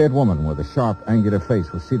 A gray-haired woman with a sharp, angular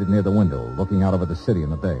face was seated near the window, looking out over the city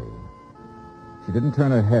and the bay. She didn't turn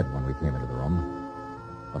her head when we came into the room,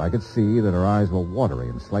 but I could see that her eyes were watery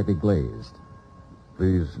and slightly glazed.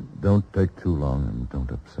 Please don't take too long and don't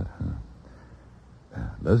upset her.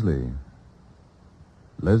 Leslie.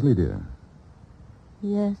 Leslie, dear.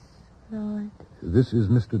 Yes, Floyd. This is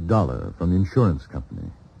Mr. Dollar from the insurance company.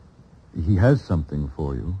 He has something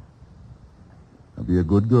for you. Now, be a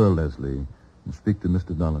good girl, Leslie, and speak to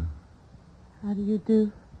Mr. Dollar. How do you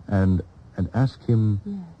do? And ask him...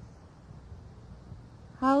 Yes.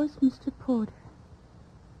 How is Mr. Porter?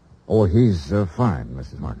 Oh, he's fine,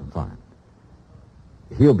 Mrs. Markham, fine.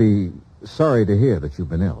 He'll be sorry to hear that you've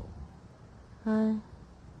been ill. I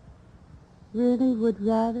really would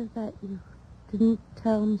rather that you didn't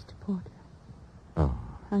tell Mr. Porter. Oh.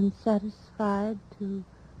 I'm satisfied to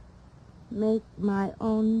make my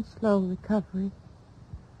own slow recovery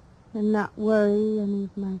and not worry any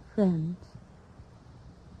of my friends.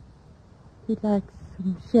 He'd like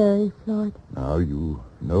some sherry, Floyd. Now, you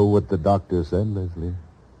know what the doctor said, Leslie.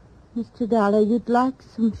 Mr. Dollar, you'd like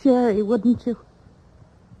some sherry, wouldn't you?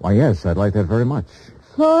 Why, yes, I'd like that very much.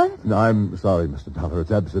 Floyd? No, I'm sorry, Mr. Dollar.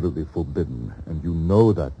 It's absolutely forbidden, and you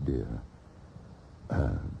know that, dear.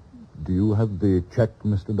 Do you have the check,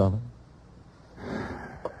 Mr. Dollar?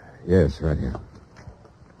 Yes, right here.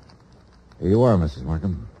 Here you are, Mrs.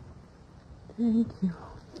 Markham. Thank you.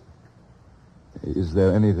 Is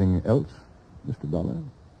there anything else, Mr. Dollar?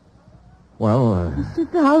 Well,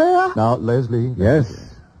 Mr. Dollar? Now, Leslie.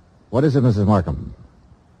 Yes? What is it, Mrs. Markham?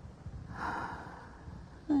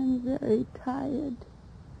 I'm very tired.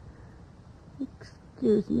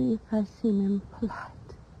 Excuse me if I seem impolite.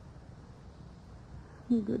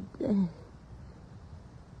 Good day.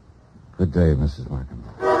 Good day, Mrs. Markham.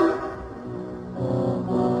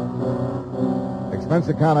 Expense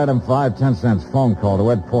account item 5/10 phone call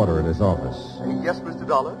to Ed Porter at his office. Yes, Mr.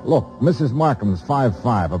 Dollar? Look, Mrs. Markham's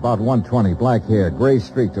 5'5", about 120, black hair, gray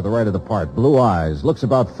streak to the right of the part, blue eyes, looks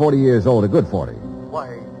about 40 years old, a good 40.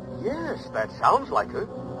 Why, yes, that sounds like her.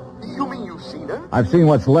 You mean you've seen her? I've seen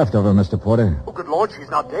what's left of her, Mr. Porter. Oh, good Lord, she's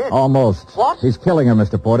not dead. Almost. What? He's killing her,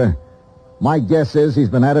 Mr. Porter. My guess is he's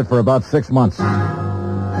been at it for about 6 months.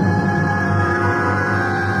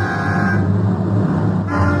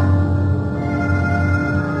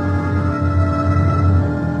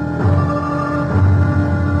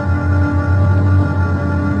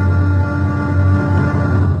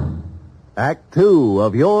 Act 2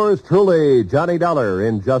 of yours truly, Johnny Dollar,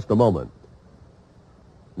 in just a moment.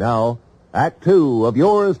 Now, Act 2 of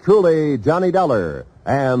yours truly, Johnny Dollar,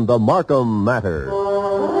 and the Markham Matter.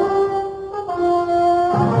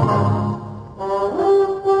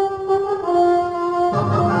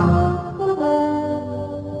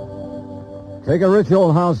 Take a rich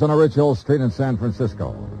old house on a rich old street in San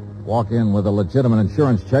Francisco. Walk in with a legitimate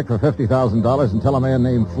insurance check for $50,000 and tell a man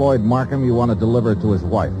named Floyd Markham you want to deliver it to his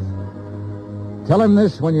wife. Tell him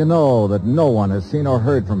this when you know that no one has seen or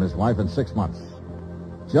heard from his wife in 6 months.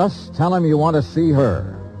 Just tell him you want to see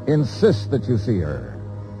her. Insist that you see her.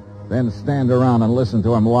 Then stand around and listen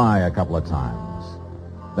to him lie a couple of times.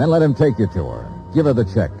 Then let him take you to her. Give her the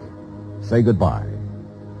check. Say goodbye.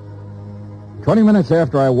 20 minutes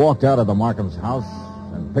after I walked out of the Markham's house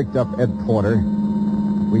and picked up Ed Porter,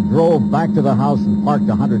 we drove back to the house and parked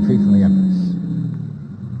 100 feet from the entrance.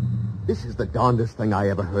 This is the darndest thing I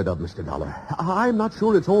ever heard of, Mr. Dollar. I'm not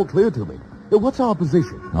sure it's all clear to me. What's our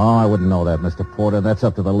position? Oh, I wouldn't know that, Mr. Porter. That's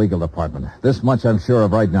up to the legal department. This much I'm sure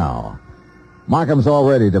of right now. Markham's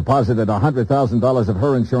already deposited $100,000 of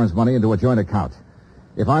her insurance money into a joint account.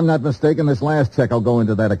 If I'm not mistaken, this last check will go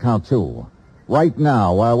into that account, too. Right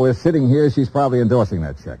now, while we're sitting here, she's probably endorsing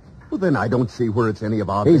that check. Well, then I don't see where it's any of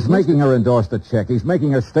our He's business. making her endorse the check. He's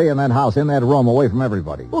making her stay in that house, in that room, away from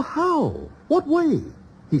everybody. Well, how? What way?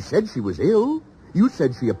 He said she was ill. You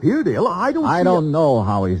said she appeared ill. I don't know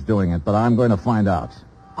how he's doing it, but I'm going to find out.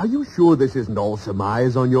 Are you sure this isn't all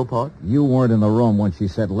surmise on your part? You weren't in the room when she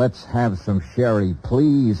said, let's have some sherry.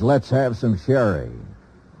 Please, let's have some sherry.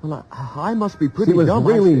 Well, I must be pretty She was dumb.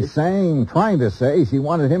 really trying to say she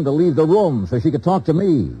wanted him to leave the room so she could talk to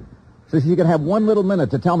me. So she could have 1 little minute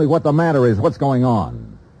to tell me what the matter is, what's going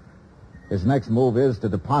on. His next move is to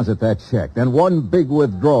deposit that check. Then one big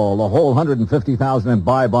withdrawal, the whole $150,000, and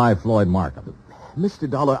bye-bye Floyd Markham. Mr.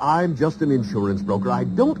 Dollar, I'm just an insurance broker. I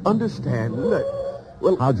don't understand.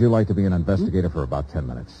 Well, how'd you like to be an investigator for about 10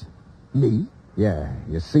 minutes? Me? Yeah.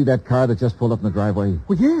 You see that car that just pulled up in the driveway?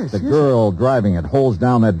 Well, yes. The girl driving it holds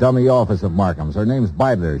down that dummy office of Markham's. Her name's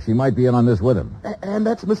Beidler. She might be in on this with him. And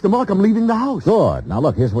that's Mr. Markham leaving the house. Good. Now,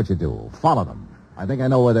 look, here's what you do. Follow them. I think I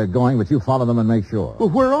know where they're going, but you follow them and make sure. Well,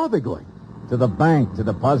 where are they going? To the bank to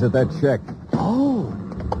deposit that check. Oh.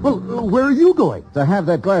 Well, where are you going? To have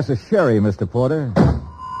that glass of sherry, Mr. Porter.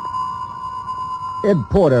 Ed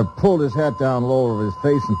Porter pulled his hat down low over his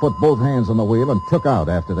face and put both hands on the wheel and took out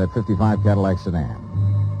after that 55 Cadillac sedan.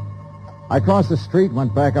 I crossed the street,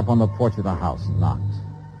 went back up on the porch of the house and knocked.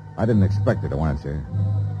 I didn't expect her to answer.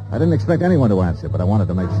 I didn't expect anyone to answer, but I wanted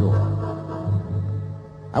to make sure.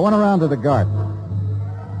 I went around to the garden.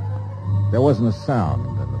 There wasn't a sound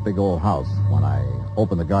in the big old house when I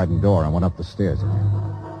opened the garden door and went up the stairs again.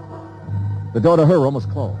 The door to her room was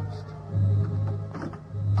closed.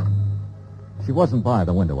 She wasn't by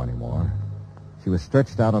the window anymore. She was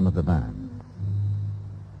stretched out on the divan.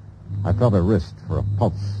 I felt her wrist for a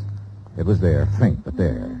pulse. It was there, faint, but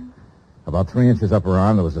there. About 3 inches up her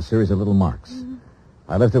arm, there was a series of little marks.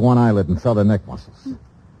 I lifted one eyelid and felt her neck muscles.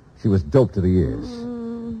 She was doped to the ears.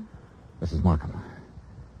 Mrs. Markham.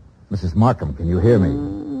 Mrs. Markham, can you hear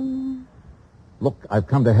me? Look, I've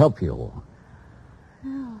come to help you.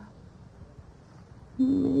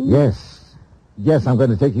 Yes. Yes, I'm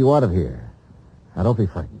going to take you out of here. Now, don't be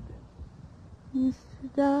frightened. Mr.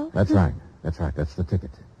 Dollar? That's right. That's right. That's the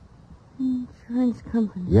ticket. Insurance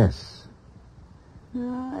company. Yes.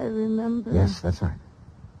 Now I remember. Yes, that's right.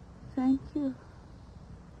 Thank you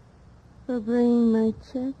for bringing my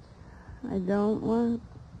check. I don't want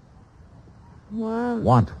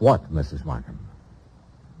Want what, Mrs. Markham?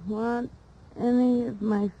 Want any of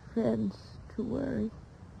my friends to worry.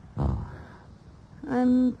 Oh.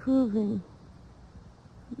 I'm improving,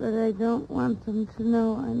 but I don't want them to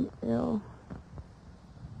know I'm ill.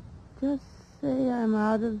 Just say I'm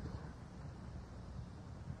out of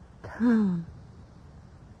town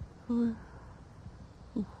for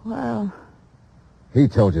a while. He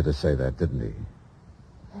told you to say that, didn't he?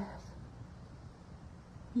 Yes.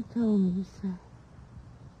 He told me to say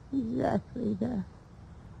exactly that.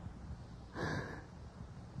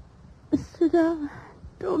 Mr. Dollar,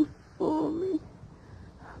 don't fool me.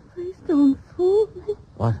 Please don't fool me.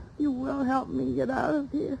 What? You will help me get out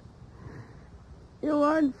of here. You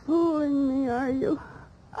aren't fooling me, are you?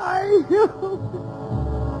 Are you?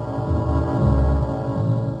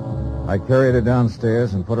 I carried her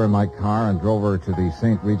downstairs and put her in my car and drove her to the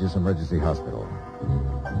St. Regis Emergency Hospital.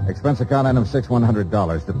 Expense account item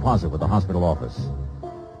 $6,100, deposit with the hospital office.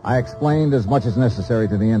 I explained as much as necessary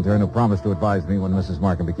to the intern who promised to advise me when Mrs.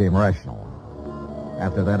 Markham became rational.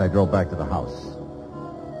 After that, I drove back to the house.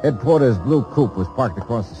 Ed Porter's blue coupe was parked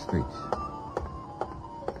across the street.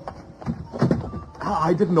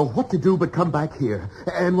 I didn't know what to do but come back here.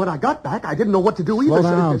 And when I got back, I didn't know what to do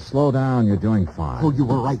either. Slow down. You're doing fine. Oh, you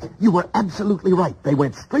were right. You were absolutely right. They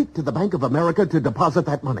went straight to the Bank of America to deposit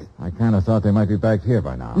that money. I kind of thought they might be back here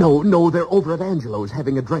by now. No, they're over at Angelo's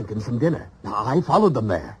having a drink and some dinner. I followed them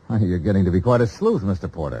there. You're getting to be quite a sleuth,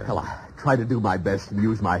 Mr. Porter. Well, I try to do my best and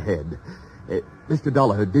use my head. Mr.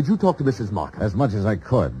 Dollar, did you talk to Mrs. Markham? As much as I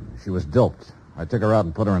could. She was doped. I took her out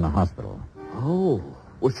and put her in the hospital. Oh.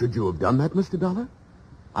 Well, should you have done that, Mr. Dollar?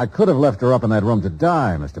 I could have left her up in that room to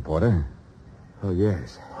die, Mr. Porter. Oh,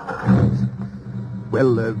 yes.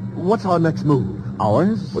 Well, what's our next move?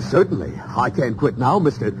 Ours? Well, certainly. I can't quit now,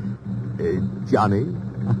 Mr. Johnny.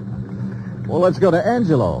 Well, let's go to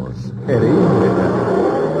Angelo's, Eddie.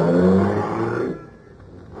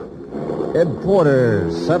 Ed Porter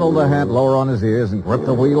settled the hat lower on his ears and gripped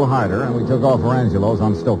the wheel harder, and we took off for Angelo's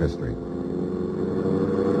on Stoker Street.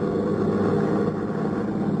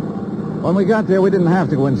 When we got there, we didn't have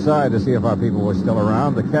to go inside to see if our people were still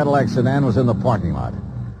around. The Cadillac sedan was in the parking lot.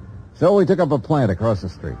 So we took up a plant across the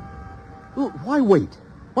street. Well, why wait?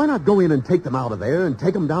 Why not go in and take them out of there and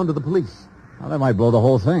take them down to the police? Well, that might blow the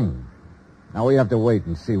whole thing. Now, we have to wait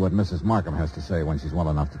and see what Mrs. Markham has to say when she's well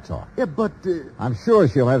enough to talk. Yeah, but... I'm sure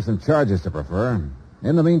she'll have some charges to prefer.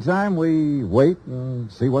 In the meantime, we wait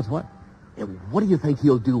and see what's what. Yeah, what do you think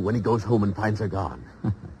he'll do when he goes home and finds her gone?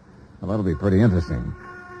 Well, that'll be pretty interesting.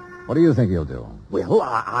 What do you think he'll do? Well,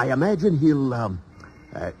 I imagine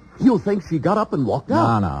he'll think she got up and walked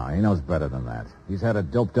out. No, he knows better than that. He's had her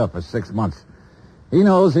doped up for 6 months. He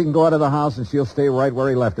knows he can go out of the house and she'll stay right where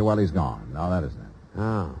he left her while he's gone. No, that isn't it.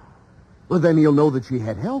 Oh. Well, then he'll know that she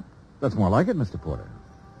had help. That's more like it, Mr. Porter.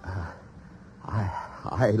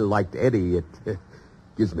 I liked Eddie. It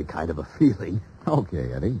gives me kind of a feeling.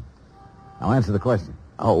 Okay, Eddie. Now answer the question.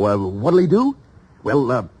 Oh, what'll he do?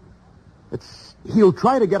 Well, he'll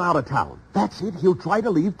try to get out of town. That's it. He'll try to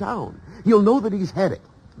leave town. He'll know that he's had it.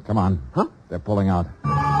 Come on. Huh? They're pulling out.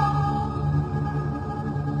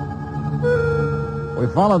 We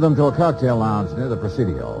followed them to a cocktail lounge near the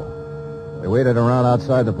Presidio. They waited around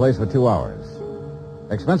outside the place for 2 hours.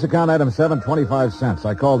 Expense account item 7, 25 cents.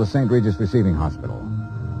 I called the St. Regis Receiving Hospital.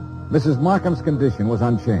 Mrs. Markham's condition was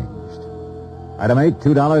unchanged. Item 8,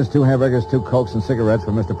 $2, 2 hamburgers, 2 Cokes, and cigarettes for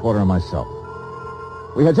Mr. Porter and myself.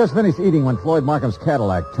 We had just finished eating when Floyd Markham's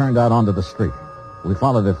Cadillac turned out onto the street. We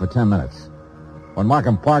followed it for 10 minutes. When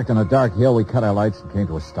Markham parked on a dark hill, we cut our lights and came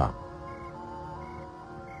to a stop.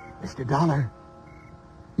 Mr. Dollar.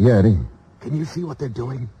 Yeah, Eddie. Can you see what they're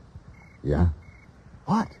doing? Yeah?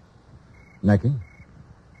 What? Necking.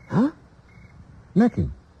 Huh?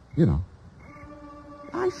 Necking. You know.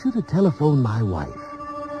 I should have telephoned my wife.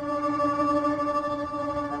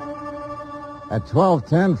 At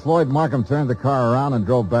 12:10, Floyd Markham turned the car around and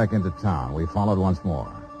drove back into town. We followed once more.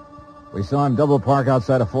 We saw him double park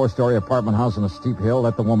outside a 4-story apartment house on a steep hill,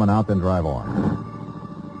 let the woman out, then drive on.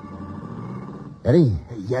 Eddie?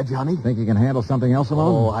 Yeah, Johnny? Think you can handle something else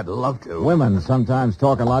alone? Oh, I'd love to. Women sometimes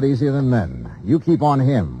talk a lot easier than men. You keep on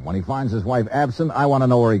him. When he finds his wife absent, I want to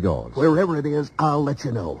know where he goes. Wherever it is, I'll let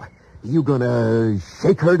you know. You gonna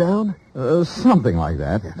shake her down? Something like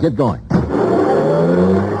that. Get going.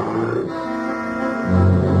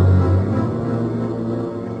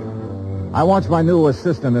 I watched my new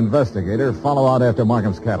assistant investigator follow out after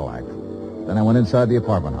Markham's Cadillac. Then I went inside the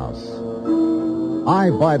apartment house.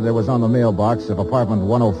 I. Beidler was on the mailbox of apartment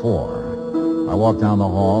 104. I walked down the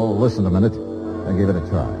hall, listened a minute, and gave it a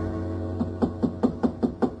try.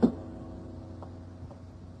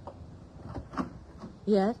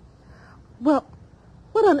 Yes? Well,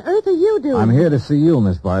 what on earth are you doing? I'm here to see you,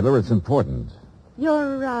 Miss Beidler. It's important.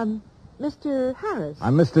 You're, Mr. Harris.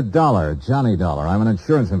 I'm Mr. Dollar, Johnny Dollar. I'm an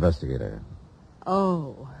insurance investigator.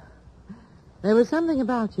 Oh. There was something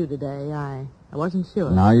about you today. I wasn't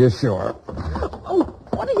sure. Now you're sure. Oh,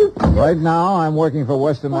 what are you doing? Right now, I'm working for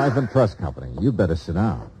Western Life and Trust Company. You better sit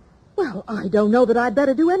down. Well, I don't know that I'd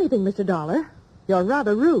better do anything, Mr. Dollar. You're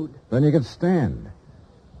rather rude. Then you can stand.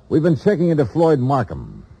 We've been checking into Floyd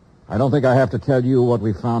Markham. I don't think I have to tell you what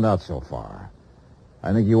we found out so far.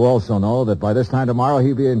 I think you also know that by this time tomorrow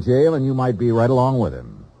he'll be in jail and you might be right along with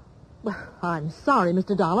him. Well, I'm sorry,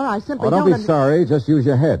 Mr. Dollar. I simply don't be sorry. Just use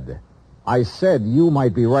your head. I said you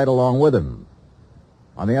might be right along with him.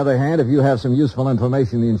 On the other hand, if you have some useful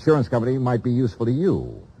information, the insurance company might be useful to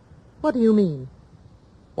you. What do you mean?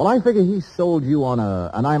 Well, I figure he sold you on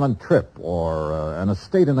an island trip or an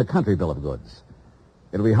estate in the country bill of goods.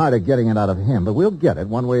 It'll be harder getting it out of him, but we'll get it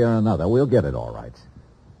one way or another. We'll get it all right.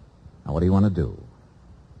 Now, what do you want to do?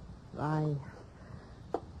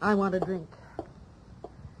 I want a drink.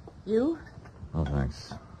 You? Oh,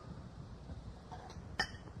 thanks.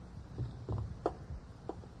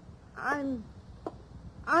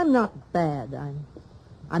 I'm not bad.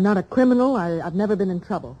 I'm not a criminal. I've never been in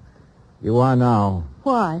trouble. You are now.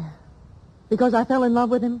 Why? Because I fell in love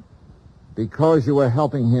with him? Because you were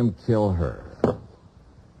helping him kill her.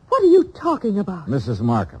 What are you talking about? Mrs.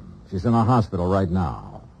 Markham. She's in a hospital right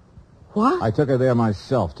now. What? I took her there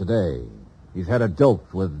myself today. He's had her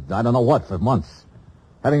doped with I don't know what for months.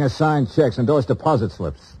 Having her sign checks, endorsed deposit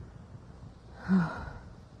slips.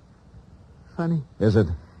 Funny. Is it?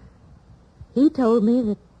 He told me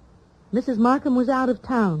that Mrs. Markham was out of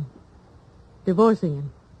town, divorcing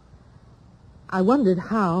him. I wondered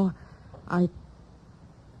how.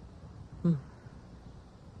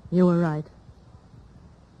 You were right.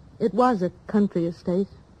 It was a country estate.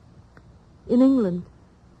 In England.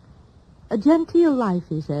 A genteel life,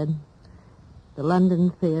 he said. The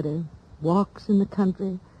London theater, walks in the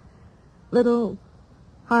country, little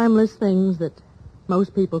harmless things that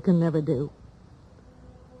most people can never do.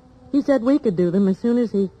 He said we could do them as soon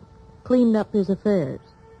as he cleaned up his affairs.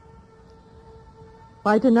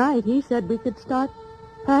 By tonight, he said we could start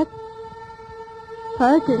packing.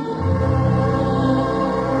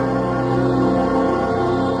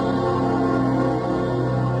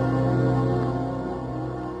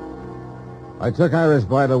 I took Iris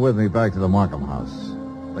Blyther with me back to the Markham house.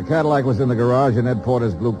 The Cadillac was in the garage, and Ed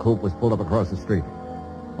Porter's blue coupe was pulled up across the street.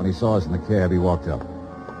 When he saw us in the cab, he walked up.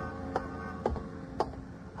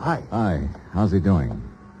 Hi. Hi. How's he doing?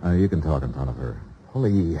 You can talk in front of her. Well,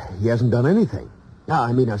 he hasn't done anything.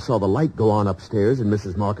 I saw the light go on upstairs in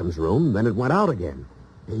Mrs. Markham's room, then it went out again.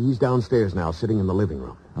 He's downstairs now, sitting in the living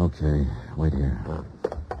room. Okay. Wait here.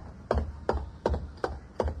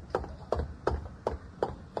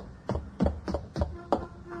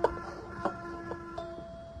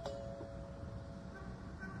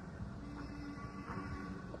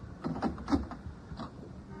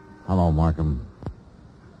 Hello, Markham.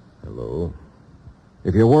 Hello.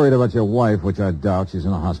 If you're worried about your wife, which I doubt, she's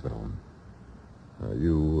in a hospital. Are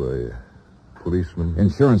you a policeman?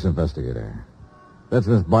 Insurance investigator. That's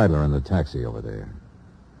Miss Blyther in the taxi over there.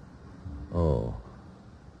 Oh.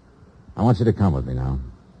 I want you to come with me now.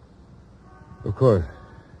 Of course.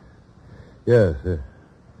 Yes.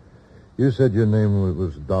 You said your name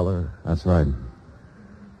was Dollar? That's right.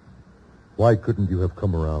 Why couldn't you have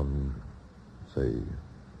come around, say,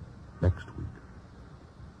 next week?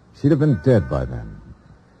 She'd have been dead by then.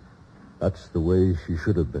 That's the way she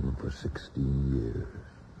should have been for 16 years.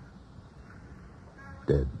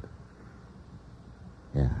 Dead.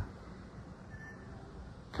 Yeah.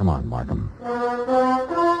 Come on, Markham.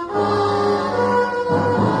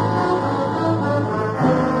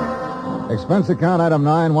 Expense account, item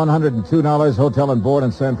 9, $102, hotel and board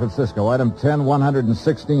in San Francisco. Item 10,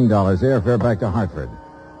 $116, airfare back to Hartford.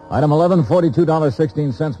 Item 11,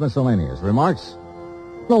 $42.16 miscellaneous. Remarks?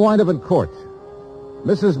 Will wind up in court.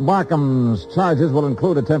 Mrs. Markham's charges will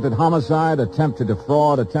include attempted homicide, attempt to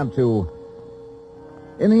defraud, attempt to...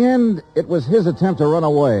 In the end, it was his attempt to run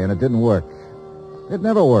away, and it didn't work. It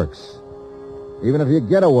never works. Even if you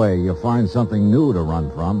get away, you find something new to run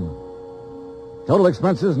from. Total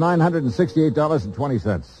expenses,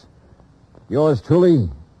 $968.20. Yours truly,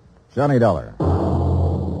 Johnny Dollar.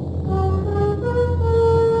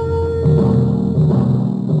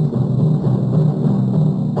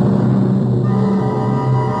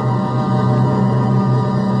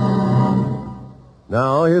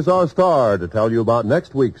 Now, here's our star to tell you about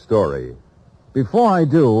next week's story. Before I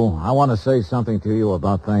do, I want to say something to you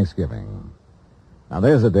about Thanksgiving. Now,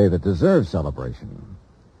 there's a day that deserves celebration.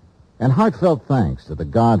 And heartfelt thanks to the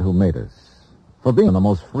God who made us for being the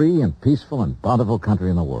most free and peaceful and bountiful country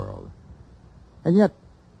in the world. And yet,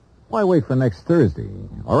 why wait for next Thursday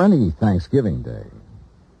or any Thanksgiving Day?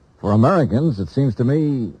 For Americans, it seems to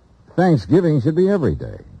me, Thanksgiving should be every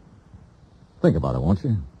day. Think about it, won't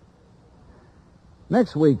you?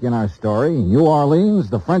 Next week in our story, New Orleans,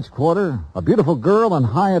 the French Quarter, a beautiful girl, and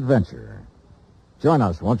high adventure. Join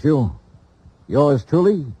us, won't you? Yours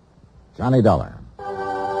truly, Johnny Dollar.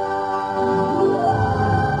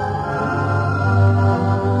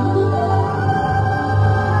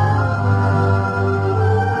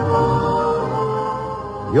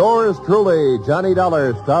 Yours truly, Johnny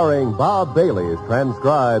Dollar, starring Bob Bailey, is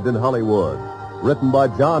transcribed in Hollywood. Written by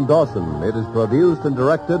John Dawson, it is produced and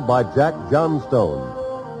directed by Jack Johnstone.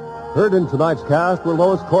 Heard in tonight's cast were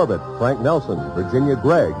Lois Corbett, Frank Nelson, Virginia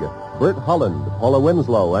Gregg, Bert Holland, Paula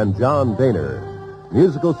Winslow, and John Daner.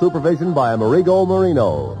 Musical supervision by Amerigo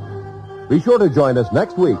Marino. Be sure to join us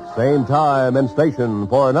next week, same time and station,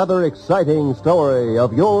 for another exciting story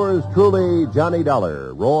of yours truly, Johnny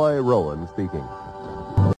Dollar. Roy Rowan speaking.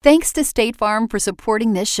 Thanks to State Farm for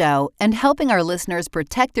supporting this show and helping our listeners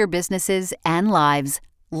protect their businesses and lives.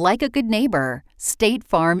 Like a good neighbor, State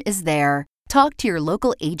Farm is there. Talk to your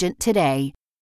local agent today.